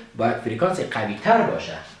که با فریکانس قوی تر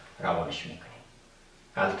باشه روانش میکنیم،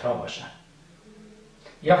 الترا باشه.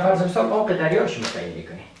 یا فرض مثال آب دریا شما تعیین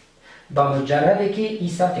میکنیم با مجرده که این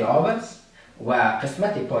سطح آب است و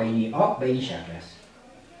قسمت پایینی آب به این شکل است.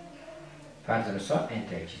 فرض مثال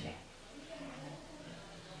انتر چیزی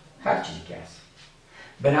هر چیزی که است.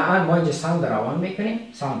 بنابراین ما اینجا ساوند روان میکنیم،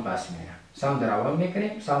 ساوند پس میآید. ساوند روان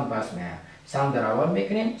میکنیم، ساوند پس میآید. ساوند روان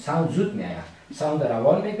میکنیم، ساوند زود میآید. ساوند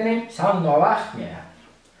روان میکنیم، ساوند ناوقت میآید.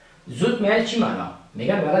 زود میآید چی معنا؟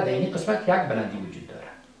 میگن والا در این قسمت یک بلندی وجود داره.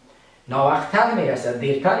 ناوقت‌تر میرسه،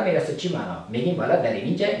 دیرتر میرسه چی معنا؟ میگیم والا در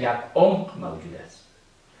اینجا یک عمق موجود است.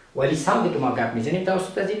 ولی ساوندی که ما گپ میزنیم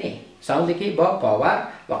توسط از اینه. ساوندی که با پاور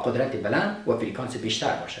و قدرت بلند و فریکانس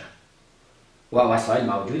بیشتر باشه. و وسایل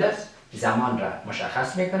موجود است، زمان را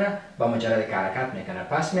مشخص میکنه، با مجرد که حرکت میکنه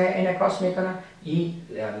پس انعکاس میکنه. این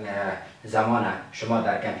زمان شما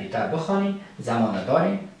در کامپیوتر بخوانید، زمان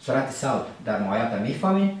دارین، سرعت صوت در مایات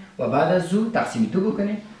میفهمین و بعد از او تقسیم 2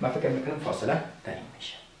 بکنین. من فکر میکنم فاصله تعیین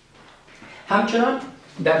میشه. همچنان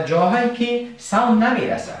در جاهایی که ساوند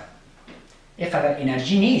نمیرسه، اینقدر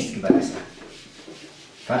انرژی نیست که برسه.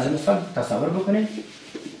 فرض مثال تصور بکنید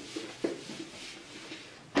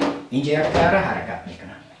اینجا یک تیاره حرکت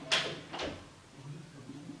میکنه،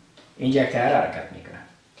 اینجا یک تیاره حرکت میکنه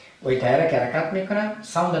و این تیاره که حرکت میکنه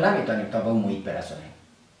ساوند نمیتونیم تا به اون محیط برسونیم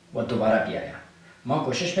و دوباره بیایم. ما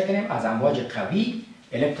کوشش میکنیم از امواج قوی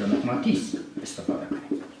الکترومغناطیس استفاده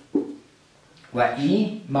کنیم و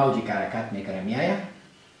این موجی که حرکت میکنه میآید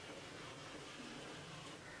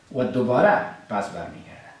و دوباره پس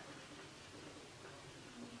برمیگرده.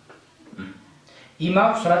 این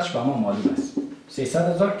موج سرعتش با ما معلوم است،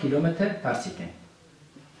 300,000 کیلومتر پر ثانیه.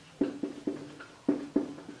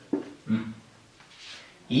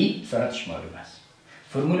 این سرعتش معلوم است.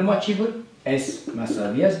 فرمول ما چی بود؟ S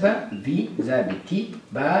مساوی است به V ضرب T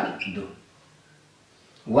بر 2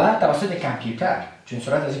 و توسط کامپیوتر چون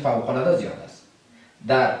سرعت از این فوق‌العاده زیاد است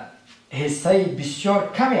در حصه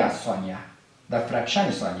بسیار کمی از ثانیه، در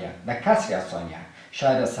فرکشن ثانیه، در کسری از ثانیه،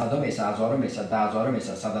 شاید از صدم ایسه، هزارم ایسه، 10,000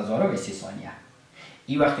 ایسه، 100,000 ایسه ثانیه،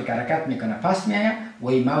 این وقتی که حرکت میکنه پس میایه و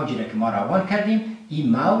این موجی را که ما روان کردیم، این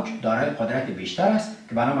موج دارای قدرت بیشتر است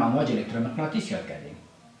که به نام امواج الکترومغناطیس یاد کردیم.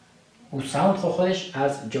 او ساوند خودش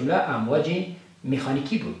از جمله امواج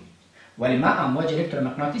مکانیکی بود، ولی ما امواج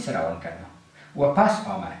الکترومغناطیس روان کردم و پس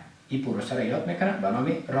آمد. این پروسه را یاد میکنه به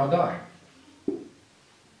نام رادار.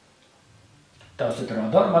 توسط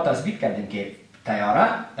رادار ما تثبیت کردیم که طیاره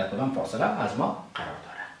در کدام فاصله از ما قرار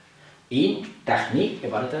داره. این تکنیک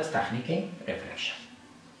عبارت از تکنیک رفلکشن.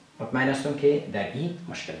 مطمئن هستم که در این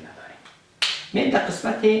مشکل نداریم. میریم در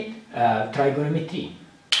قسمت تریگونومتری.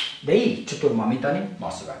 در این چطور ما میتونیم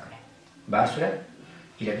محاسبه کنیم؟ به هر صورت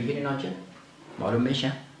این را بگیرین آنجا معلوم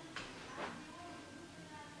میشه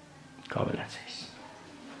کاملا صحیح.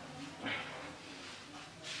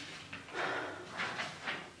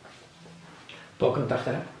 پاکن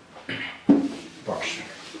تخته را پاکش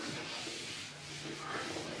میکنم.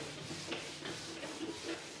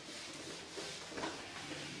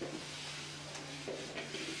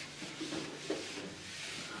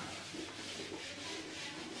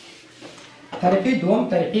 طریقه دوم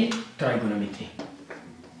طریقه تریگونومتری.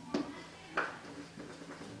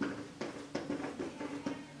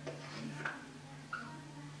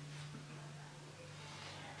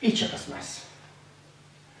 این چه قسم است؟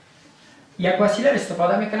 یک وسیله را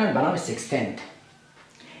استفاده میکنن به نام سکستنت.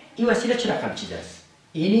 این وسیله چه رقم چیز است؟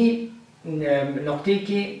 اینی نقطه‌ای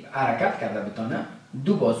که حرکت کرده بتانه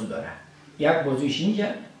دو بازو داره. یک بازویش اینجا،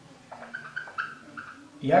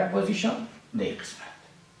 یک بازویش هم در این قسمت.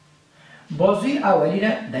 بازوی اولی را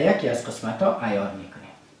در یکی از قسمت ها عیار میکنیم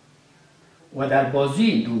و در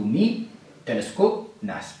بازوی دومی تلسکوپ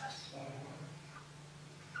نصب است.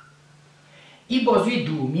 این بازوی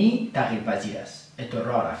دومی تغییر پذیر است. اتو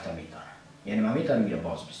راه رفته میتونه. یعنی من میتونم میره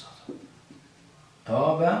باز بسازم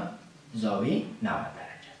تا به زاویه 90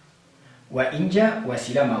 درجه و اینجا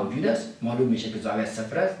وسیله موجود است. معلوم میشه که زاویه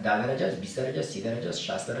 0 است، 10 درجه است، 20 درجه است، 30 درجه است،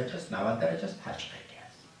 60 درجه است، 90 درجه است، هر چقدر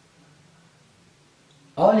است.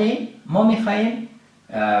 عالی ما میخواهیم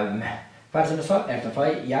فرض مثال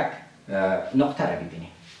ارتفاع یک نقطه را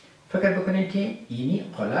ببینیم. فکر بکنید که اینی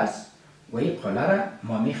قله است و این قله را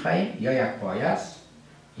ما میخواهیم یا یک پایه است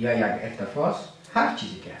یا یک ارتفاع است، هر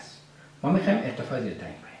چیزی که است. ما میخوایم ارتفاع زیر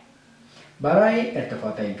تعیین کنیم. برای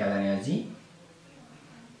ارتفاع تعیین کردن از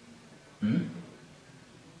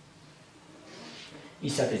این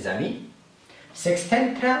سطح زمین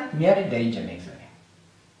سکستنت را میاریم در اینجا میگذاریم.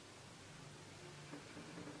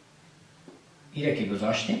 این را که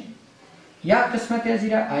گذاشتیم یک قسمت از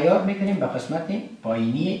این را عیار میکنیم به قسمت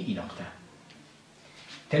پایینی این نقطه.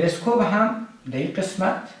 تلسکوپ هم در این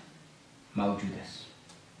قسمت موجود است.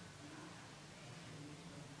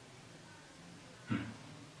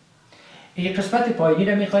 این قسمت پایینی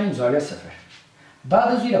را میخوانیم زاویه 0. بعد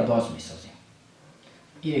از این را باز میسازیم.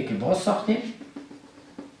 این که باز ساختیم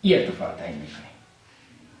این ارتفاع را تعیین میکنیم.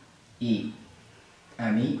 این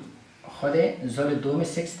امی خود زل دوم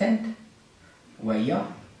سکستنت و یا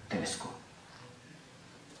تلسکوپ.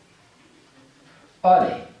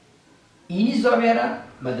 آره این زاویه را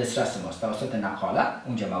به دسترس ماست. توسط نقاله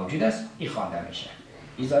اونجا موجود است. این خوانده میشه.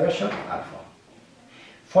 این زاویه شد الفا.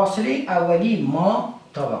 فاصله اولی ما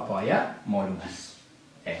تا به پایه معلوم است.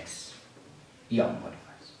 x یا معلوم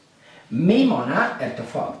است. میمانه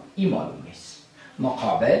ارتفاع این معلوم نیست.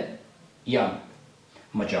 مقابل یا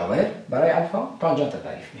مجاور برای الفا تانجانت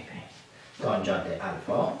تعریف میکنیم. تانجانت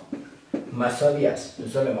الفا مساوی است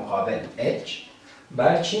زل مقابل h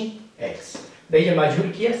بر چی؟ x. به یه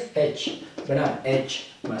مجهول کی است؟ h. بنابراین h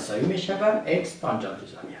مساوی میشه بر x تانجانت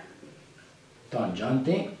زاویه. تانجانت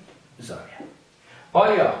زاویه.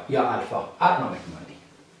 آیا یا الفا هر نام احتمالی.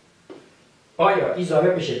 آیا این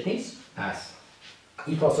زاویه بشت نیست؟ هست.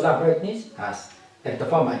 این فاصله برایت نیست؟ هست.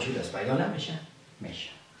 ارتفاع مجهول است پیدا نمیشه؟ میشه.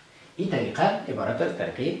 این طریقه عبارت از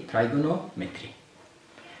طریقه تریگونومتری.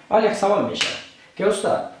 حالا یک سوال میشه که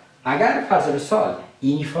استاد اگر فرض مثال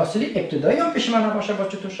این فاصله ابتدایی هم پیش من نباشه با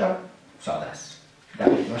چطور شد؟ ساده است.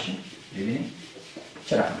 دقیق باشیم ببینیم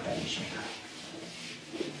چه رقم تعیینش میکنه.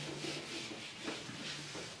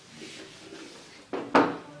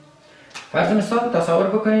 فرض مثال تصور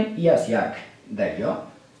بکنید این از یک دریا،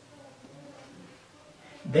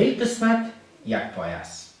 در این قسمت یک پایه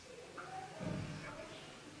است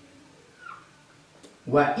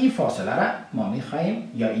و این فاصله را ما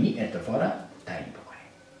میخواهیم یا این ارتفاع را تعیین بکنیم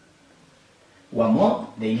و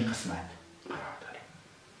ما در این قسمت قرار داریم.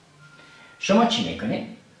 شما چی میکنید؟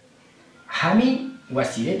 همین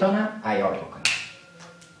وسیله تانه عیار بکنید.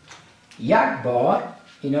 یک بار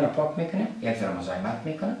اینا رو پاک میکنیم، یک ذره مزاحمت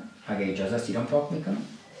میکنم، اگر اجازه است ایران پاک میکنم.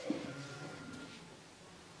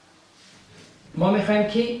 ما میخوایم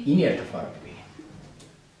که این ارتفاع رو ببینیم.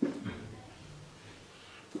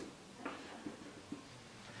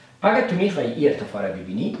 اگر تو میخوای این ارتفاع رو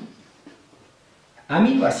ببینی،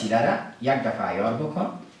 همین وسیله را یک دفعه عیار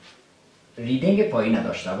بکن، ریدینگ پایین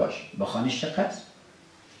نداشته باش، بخوانش چقدر است،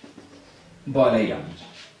 بالایی را میگی.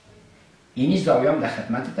 اینی زاویه هم در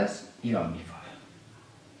خدمتت است، این را میفهم.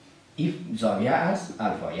 این زاویه است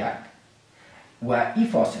الفا 1 و این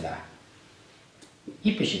فاصله،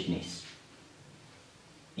 این پیشت نیست.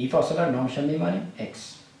 این فاصله رو نامش میمانیم x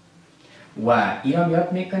و این هم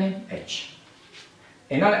یاد میکنیم h.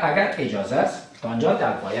 اینا اگر اجازه است تانجانت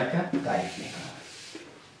الفا 1 تعریف میکنم.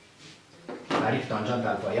 تعریف تانجانت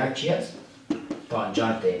الفا 1 چی است؟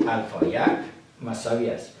 تانجانت الفا 1 مساوی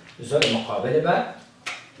است ضلع مقابل بر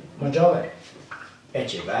مجاور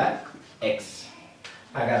h بر x.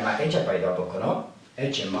 اگر من h پیدا بکنم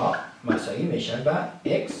h ما مساوی میشه بر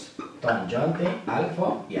x تانجانت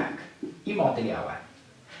الفا 1. این معادله اول.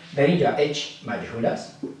 در اینجا h مجهول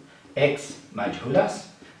است، x مجهول است،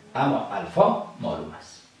 اما الفا معلوم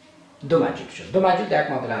است. دو مجهول شد. دو مجهول در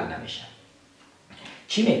یک معادله حل نمیشه.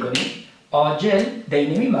 چی میکنیم؟ عاجل در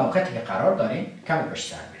اینمی موقعیتی که قرار داریم کمی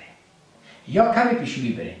پشت سر بریم یا کمی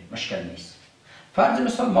پیشوی بریم، مشکل نیست. فرض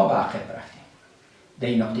مثال ما به عقب رفتیم، در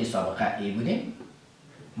این نقطه سابقه A بودیم،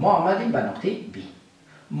 ما آمدیم به نقطه B.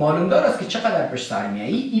 معلوم دار است که چقدر پشت سر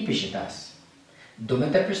میایی، ای پیشت است. 2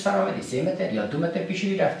 متر پشت سر آمدی، 3 متر یا 2 متر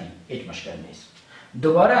پیشوی رفتی، هیچ مشکل نیست.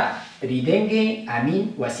 دوباره ریدینگ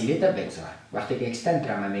امین وسیله تا بگذار. وقتی که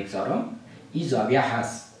اکستنتر هم میگذارم، این زاویه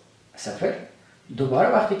هست 0. دوباره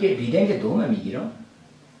وقتی که ریدینگ دوم میگیرم،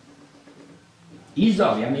 این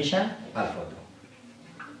زاویه میشه الفا 2.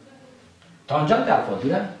 تانجانت الفا 2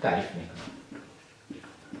 را تعریف میکنم.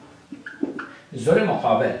 ضلع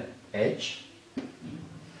مقابل h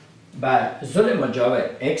بر ضلع مجاور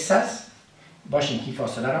x است. باشین که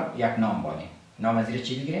فاصله را یک نام بانیم. نام از زیر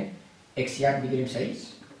چی بگیریم؟ x1 بگیریم سریع است.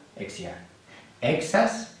 x1 x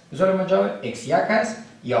است، ضلع مجاور x1 است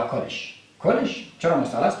یا کلش چرا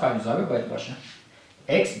مثلث قائم زاویه باید باشه؟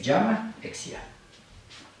 x جمع x1.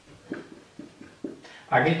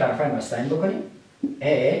 اگر طرفین مستقیم بکنیم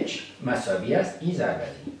h مساوی است این ضرب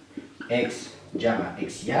x جمع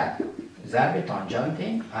x1 ضرب تانجانت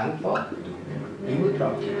الفا 2. این بود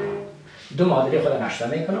رابطه. دو معادله خود نشته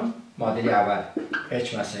میکنم. معادله اول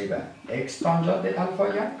h مساوی به x تانجانت الفا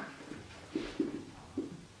 1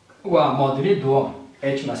 و معادله دوم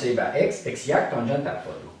h مساوی به x x1 تانجانت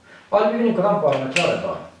الفا 2. حالا ببینیم کدام پارامترها را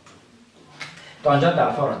دارم. تانجانت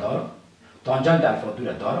الفا را دارم، تانجانت الفا 2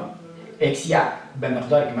 را دارم، x1 به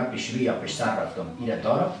مقداری که من پیشوی یا پشت سر رفتم این را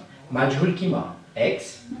دارم. مجهول کی ما x،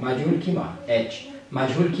 مجهول کی ما h،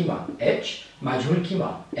 مجهول کی ما h، مجهول کی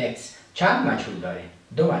ما x. چند مجهول داره؟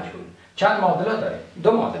 دو مجهول. چند معادله داره؟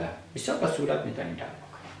 دو معادله. بسیار به صورت میتونیم حل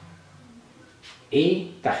بکنیم. این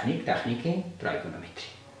تکنیک ترایگونومتری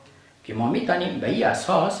که ما میتونیم به این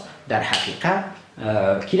اساس در حقیقت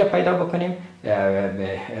کی را پیدا بکنیم.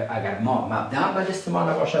 اگر ما مبدأ به دست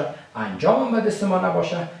ما نباشه، انجام به دست ما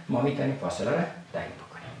نباشه، ما میتونیم فاصله را تعیین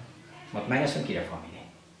بکنیم. مطمئن هستم کی را فهمیدین.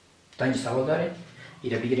 تا اینجا سوال داره؟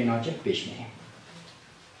 این را بگیرین آنجا پیش میریم.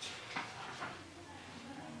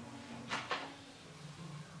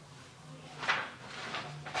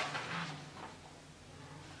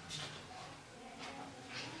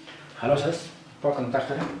 خلاص هست؟ پاکم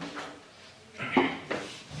متأخره؟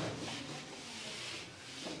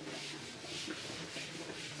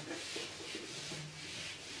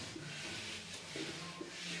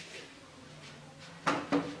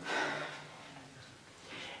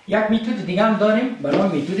 یک میتود دیگه هم داریم به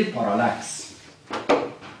نام میتود پارالاکس.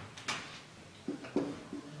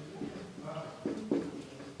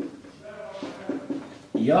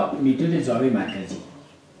 یا میتود زاویه مرکزی.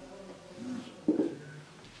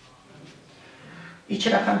 این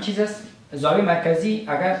چه رقم چیز است؟ زاویه مرکزی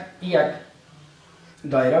اگر این یک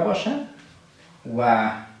دایره باشه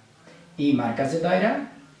و این مرکز دایره،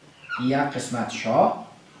 این یک قسمت شا،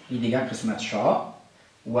 این دیگر قسمت شا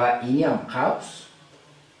و اینی هم قوس.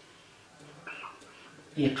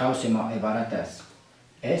 این قوس ما عبارت از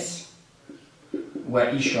S و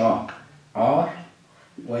این شا R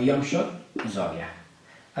و این هم شد زاویه.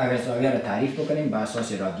 اگر زاویه را تعریف بکنیم به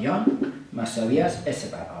اساس رادیان مساوی است S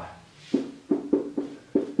بر R.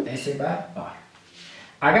 S بر R.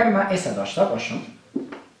 اگر من S داشته باشم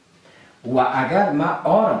و اگر من R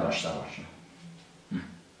را داشته باشم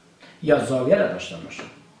یا زاویه را داشته باشم،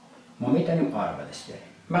 ما میتونیم R را به دست بیاریم.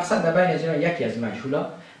 مقصد در بین از اینا یکی از مجهولا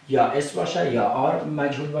یا اس باشه یا آر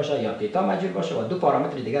مجهول باشه یا تیتا مجهول باشه و دو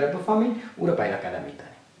پارامتر دیگر رو بفهمین او رو پیدا کردن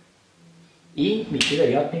میتونیم. این میتود رو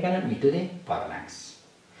یاد میکنن میتود پارالکس.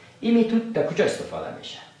 این میتود در کجا استفاده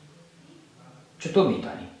میشه؟ چطور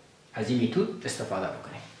میتونیم از این میتود استفاده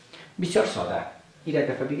بکنیم؟ بسیار ساده. این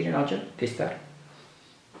در دفعه بگیرین آنجا تستر.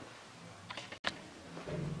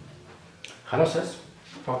 خلاص است؟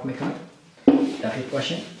 پاک میکنم. دقیق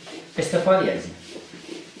باشین. استفاده از این.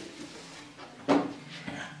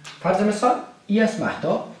 فرض مثال ای است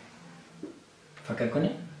مهتاب. فکر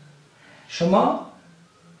کنید شما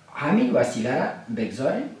همین وسیله را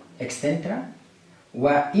بگذارید اکستنت را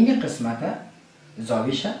و این قسمت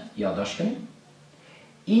زاویش یادداشت کنید.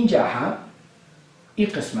 اینجا هم این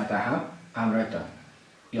قسمت هم امرایتان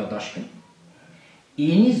یادداشت کنید.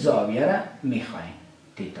 اینی زاویه را میخواهیم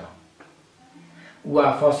تیتا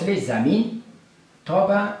و فاصله زمین تا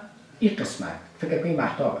به این قسمت فکر کنید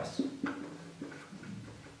مهتاب است.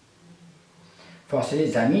 فاصله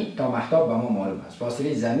زمین تا مهتاب به ما معلوم است.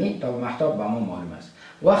 فاصله زمین تا مهتاب به ما معلوم است.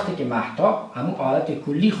 وقتی که مهتاب همون حالت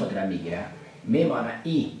کلی خود را میگیره میمانه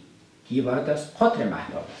ای که عبارت است قطر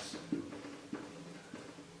مهتاب است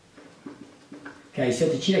که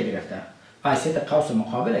حیثیت چی را گرفته؟ حیثیت قوس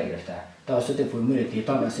مقابل را گرفته. توسط فرمول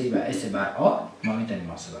تیتا نسبت به اس بر آ ما میتونیم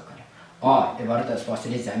محاسبه کنیم. آ عبارت از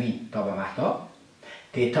فاصله زمین تا به مهتاب.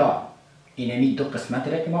 تیتا اینمی دو قسمت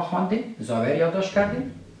را که ما خواندیم زاویه یادداشت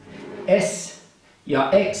کردیم. اس یا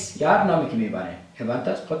اکس یا هر نامی که میبره عبارت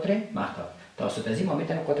از قطر مهتاب. توسط از این ما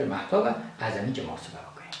میتونیم قطر مهتاب از اینجا محاسبه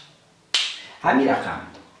بکنیم. همین رقم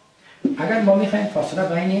اگر ما میخوایم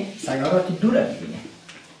فاصله بین سیارات دور را ببینیم،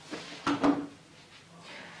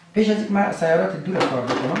 پیش از اینکه من سیارات دور کار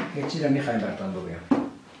بکنم یک چیز را میخوایم براتون بگم.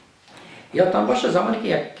 یادتان باشه زمانی که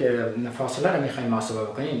یک فاصله را میخوایم محاسبه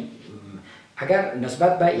بکنیم اگر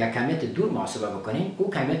نسبت به یک کمیت دور محاسبه بکنیم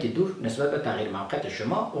او کمیت دور نسبت به تغییر موقعیت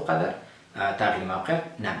شما اوقدر تغییر موقعیت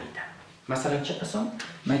نمیده. مثلا چه قسم؟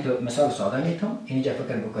 من تو مثال ساده میتونم اینجا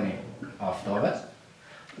فکر بکنیم آفتاب است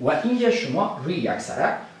و اینجا شما روی یک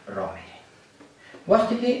سرک راه میرید.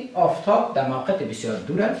 وقتی که آفتاب در موقعیت بسیار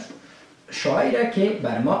دور است شعاعی را که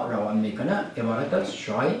بر ما روان میکنه عبارت از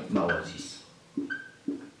شعاع موازی است.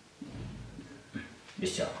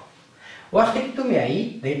 بسیار خوب. وقتی که تو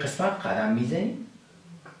میایی در این قسمت قدم میزنی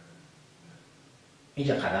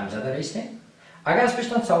اینجا قدم زده رایسته. اگر از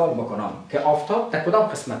پیشتان سوال بکنم که آفتاب در کدام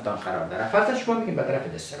قسمتتان قرار داره فرض شما میگین به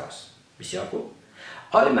طرف دست راست. بسیار خوب.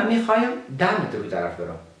 حالا من میخوایم 10 متر رو طرف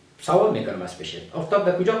برم. سوال میکنم از پیشت آفتاب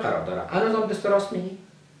در کجا قرار داره؟ هنوز هم دست راست میگی؟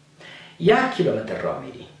 1 کیلومتر راه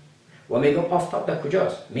میری و میگم آفتاب در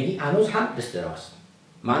کجاست؟ میگی هنوز هم دست راست.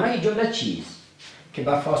 معنای جمله چیست؟ که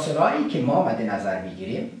با فاصله هایی که ما مد نظر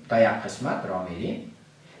میگیریم تا یک قسمت راه میریم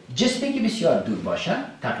جسمی که بسیار دور باشه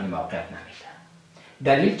تغییر موقعیت نمیده.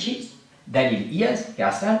 دلیل چیست؟ دلیل ای است که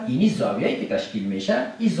اصلا اینی زاویه‌ای که تشکیل میشه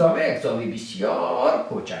این زاویه یک زاویه بسیار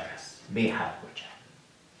کوچک است، به حد کوچک.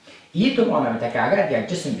 این تو معنی میده که اگر یک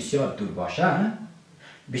جسم بسیار دور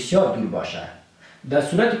باشه در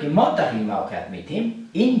صورتی که ما تغییر موقعیت میتیم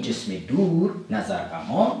این جسم دور نظر به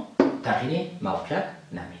ما تغییر موقعیت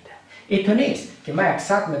نمیده. ایتو نیست که من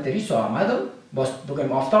 100 متری سو آمدم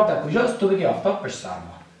بگم آفتاب در کجاست تو بگی آفتاب پشت سر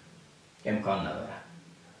ما. امکان نداره.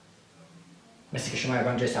 مثل که شما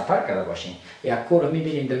یکان جای سفر کرده باشین یک کور رو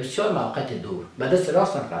میبینین در بسیار موقعیت دور به دست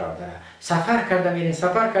راستن قرار داره. سفر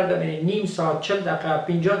کرده میرین نیم ساعت 40 دقیقه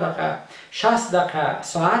 50 دقیقه 60 دقیقه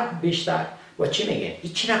ساعت بیشتر و چی میگن؟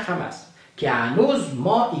 این چی رقم است که هنوز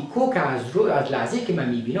ما این کو که از لحظه که من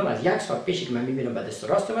میبینم از 1 ساعت پیشی که من میبینم به دست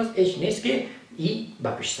راستم است هیچ نیست که این به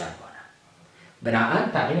پشت سر بانه.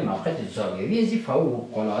 بنابراین تغییر موقعیت زاویوی از این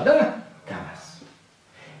فوق‌العاده کم است.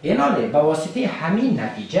 ایناله با واسطه همین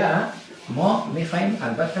نتیجه ما میخوایم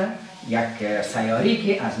البته یک سیاری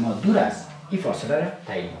که از ما دور است این فاصله را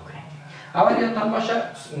تعیین بکنیم. اول یادتان باشه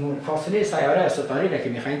فاصله سیاره از ستاره را که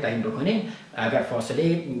میخوایم تعیین بکنیم اگر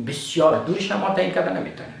فاصله بسیار دورش ما تعیین کرده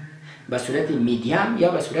نمیتونیم. به صورت میدیم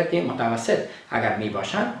یا به صورت متوسط اگر می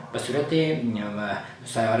باشن به صورت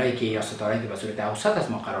سیاره‌ای که یا ستاره‌ای که به صورت اوسط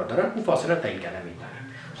از ما قرار دارن اون فاصله تعیین کرده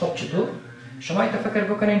میتونیم. خب چطور؟ شما فکر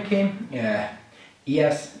بکنین که ای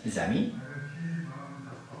از زمین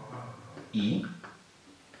ای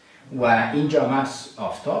و اینجا ماس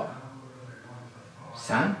آفتاب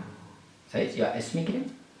سن سایز یا اسم میگیریم.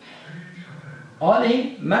 حالا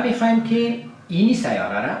ما میخوایم که اینی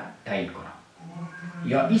سیاره را تعیین کنم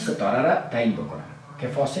یا این ستاره را تعیین بکنم که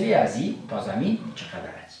فاصله از این تا زمین چقدر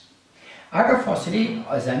است. اگر فاصله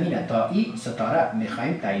زمین تا این ستاره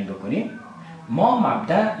میخوایم تعیین بکنیم ما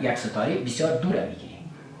مبدا یک ستاره بسیار دور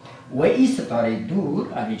میگیریم و این ستاره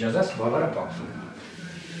دور از اجازه است بالا را پاک کنیم.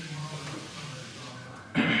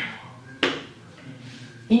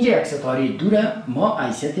 اینجا یک ستاره دوره ما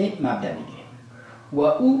حیثیت مبدا میگیریم و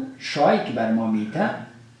او شایی که بر ما میته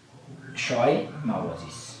شای موازی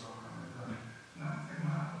است.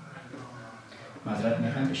 معذرت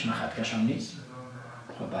میخوام به شما خطکشم نیست.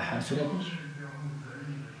 خب به هر صورتش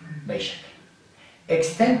به این شکل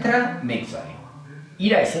اکستنتر میگذاریم.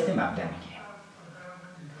 این حیثیت مبدا میگیریم.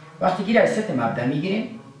 وقتی که حیثیت مبدا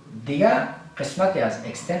میگیریم دیگه قسمتی از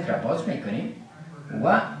اکستنتر باز میکنیم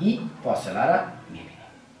و این فاصله را میبینیم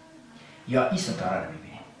یا این ستاره را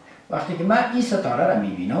میبینیم. وقتی که من این ستاره را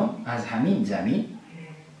میبینم از همین زمین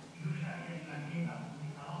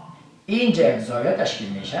اینجا یک زاویه تشکیل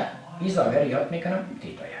میشه. این زاویه را یاد میکنم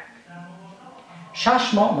تیتا 1.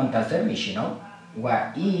 6 ماه منتظر میشینم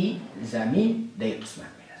و این زمین در این قسمت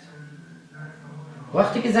میرسه.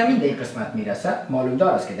 وقتی که زمین در این قسمت میرسه معلوم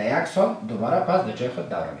دار است که در 1 سال دوباره پس در جای خود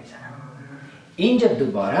دوره میزنم. اینجا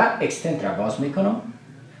دوباره اکستنت را باز میکنم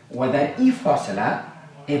و در این فاصله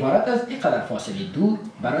عبارت از اینقدر فاصله دور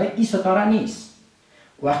برای این ستاره نیست.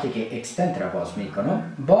 وقتی که اکستنت را باز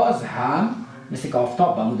میکنم باز هم مثل که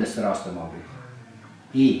آفتاب به مود راست ما بود.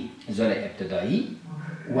 این زل ابتدایی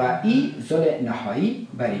و این زل نهایی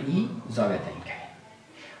برای این زاویه تعیین کردیم.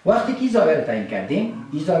 وقتی که این زاویه را تعیین کردیم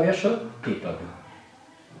این زاویه شد تیتا 2.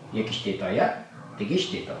 یکیش تیتا 1 دیگهش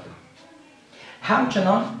تیتا 2.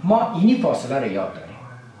 همچنان ما اینی فاصله را یاد داریم.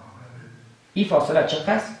 این فاصله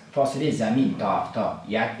چقدر؟ فاصله زمین تا آفتاب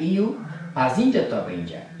 1 ایو، از اینجا تا به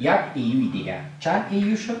اینجا 1 ایو دیگه. چند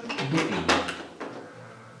ایو شد؟ 2 ایو.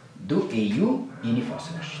 2 ایو اینی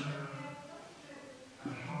فاصله شد.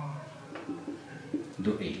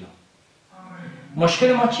 2 ایو.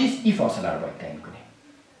 مشکل ما چیست؟ این فاصله را باید تعیین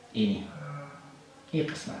کنیم. این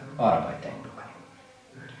قسمت آ را باید تعیین بکنیم.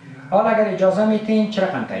 حالا اگر اجازه میتین چرا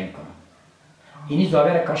رقم تعیین کنم؟ اینی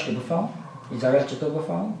زاویه را کاش که بفهم. این زاویه را چطور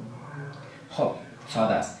بفهم؟ خب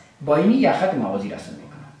ساده است. با اینی یک خط موازی رسم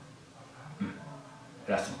میکنم.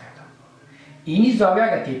 رسم کردم. اینی زاویه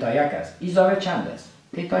اگر تیتا 1 است، این زاویه چند است؟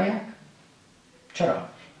 تیتا 1. چرا؟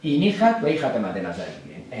 اینی خط و این خط مد نظر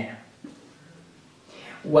بگیریم. اینه.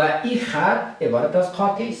 و این خط عبارت از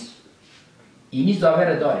قاطع است. اینی زاویه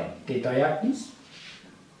را داره. تیتا 1 نیست.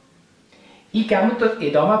 این که همونطور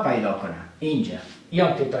ادامه پیدا کنه. اینجا.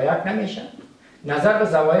 یا تیتا 1 نمیشه. نظر به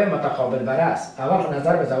زوایای متقابل بر است. اول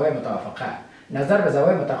نظر به زوایای متوافقه. نظر به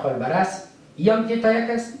زوایای متقابل بر است. یا تیتا 1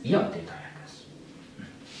 است یا تیتا 1 است.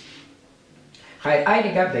 خیلی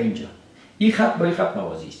این گپ در اینجا. این خط با این خط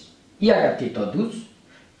موازی است. این اگر تیتا 2 است،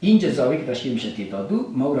 اینجا زاویه که تشکیل میشه تیتا 2،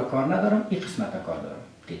 ما او را کار ندارم، این قسمت را کار دارم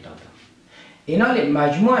تیتا 2. این حال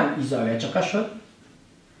مجموعاً این زاویه چقدر شد؟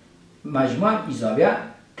 مجموعاً این زاویه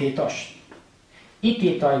تیتا شد. این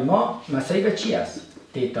تیتای ما مساوی به چی است؟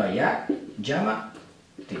 تیتا 1 جمع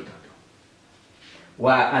تیتا 2. و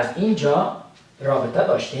از اینجا رابطه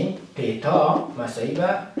داشتیم تیتا مساوی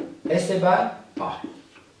به اس بر آر.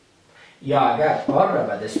 یا اگر آر را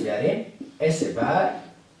به دست بیاریم اس بر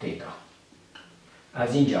تیتا.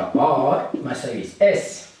 از اینجا آر مساوی است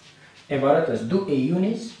اس عبارت از 2 ایو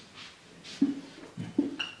نیست.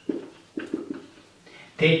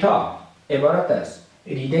 تیتا عبارت از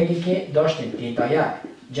ریدنگی که داشتیم تیتا 1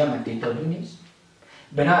 جمع تیتا 2 نیست.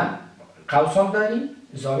 بنابراین قوس هم داریم،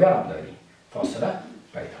 زاویه هم داریم، فاصله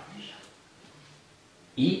پیدا میشه.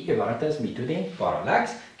 این عبارت از میتود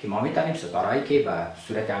پارالاکس که ما میتونیم ستارهایی که به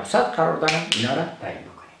صورت اوسط قرار دارن اینا را تعیین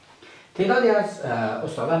بکنیم. تعدادی از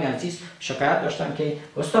استادان عزیز شکایت داشتن که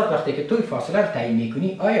استاد وقتی که توی فاصله رو تعیین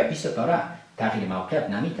میکنی آیا این ستاره تغییر موقعیت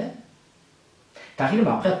نمیده؟ تغییر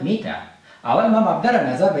موقعیت میده. اول ما مبدا را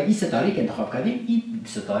نظر به این ستاره که انتخاب کردیم، این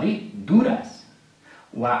ستاره دور است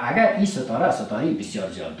و اگر این ستاره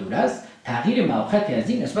بسیار زیاد دور است، تغییر موقعیت از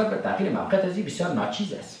این نسبت به تغییر موقعیت از این بسیار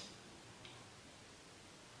ناچیز است.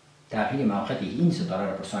 تغییر موقعیت این ستاره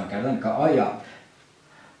را پرسان کردن که آیا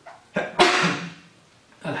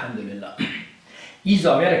الحمدلله این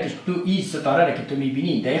زاویه را که تو این ستاره را که تو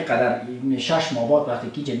میبینی در قدر 6 ماه بعد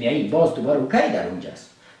وقتی که جمعی باز دوباره اوکی در اونجاست.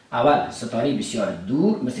 اول ستاره بسیار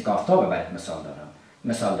دور مثل که آفتاب باید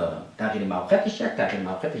مثال دادم. تغییر موقعیتش یک تغییر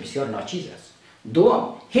موقعیت بسیار ناچیز است.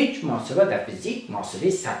 دوم، هیچ محاسبه در فزیک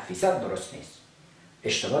محاسبه 100% درست نیست.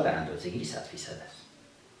 اشتباه در اندازه‌گیری 100% است.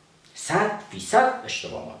 100%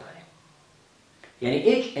 اشتباه ما داریم. یعنی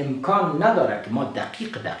هیچ امکان نداره که ما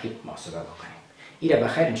دقیق محاسبه بکنیم. این را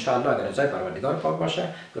بخیر ان شاء الله اگر رضای پروردگار پاک باشه،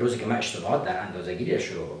 روزی که ما اشتباهات در اندازه‌گیری را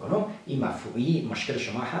شروع بکنم، این مفهومی مشکل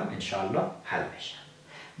شما هم ان شاء الله حل میشه.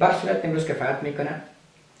 بر صورت امروز کفایت میکنه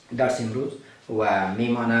درس امروز و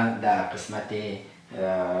میمانه در قسمت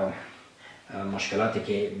مشکلاتی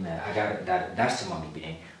که اگر در درس ما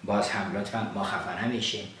میبینیم باز هم لطفا ما خفه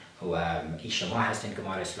نمیشیم و این شما هستین که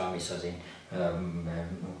ما را اصلاح میسازین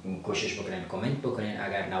کوشش بکنین کامنت بکنین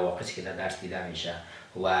اگر نواقصی که در درس دیده میشه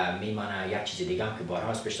و میمانه. یک چیز دیگه هم که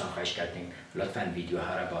بارهاست بهشتان خواهش کردیم، لطفاً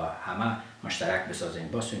ویدیوها را با همه مشترک بسازین،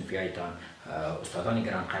 با صنفیایتان، استادان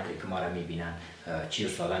گران قدری که ما را میبینن، چی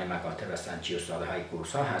استادان مکاتب هستن، چی استادهای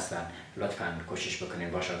کورس ها هستن، لطفاً کوشش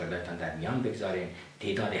بکنین با شاگردایتان در میان بگذارین.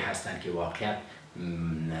 تعدادی هستن که واقعا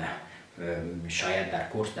شاید در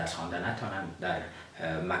کورس درس خوانده نتونن، در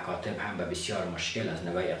مکاتب هم به بسیار مشکل از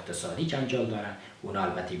نوع اقتصادی جنجال دارن، اونا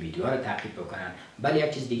البته ویدیو را تعقیب بکنن. ولی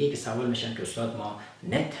یک چیز دیگه که سوال میشن که استاد ما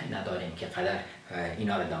نت نداریم که قدر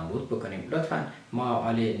اینا رو دانلود بکنیم. لطفاً ما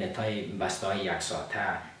حال نتای بسته‌های یک ساعته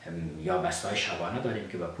یا بسته‌های شبانه داریم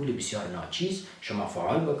که با پول بسیار ناچیز شما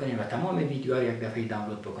فعال بکنین و تمام ویدیوها رو یک دفعه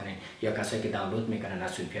دانلود بکنین، یا کسایی که دانلود میکنن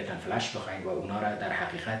از صنفیاتن فلش بخواین و اونا را در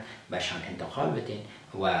حقیقت برشان انتقال بدین،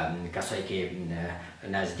 و کسایی که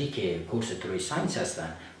نزدیک کورس تروی ساینس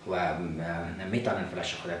هستن و میتونن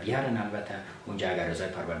فلش خود بیارن، البته اونجا اگر رضای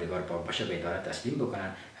پروردگار پاک باشه به اداره تسلیم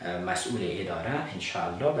بکنن، مسئول اداره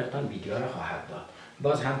انشاءالله برتان ویدیو را خواهد داد.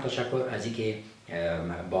 باز هم تشکر از اینکه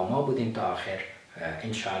با ما بودین تا آخر.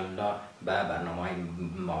 انشاءالله به برنامه‌های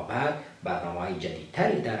ما بعد برنامه‌های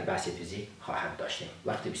جدیدتری در بحث فیزیک خواهد داشتیم.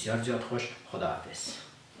 وقت بسیار زیاد خوش. خداحافظ.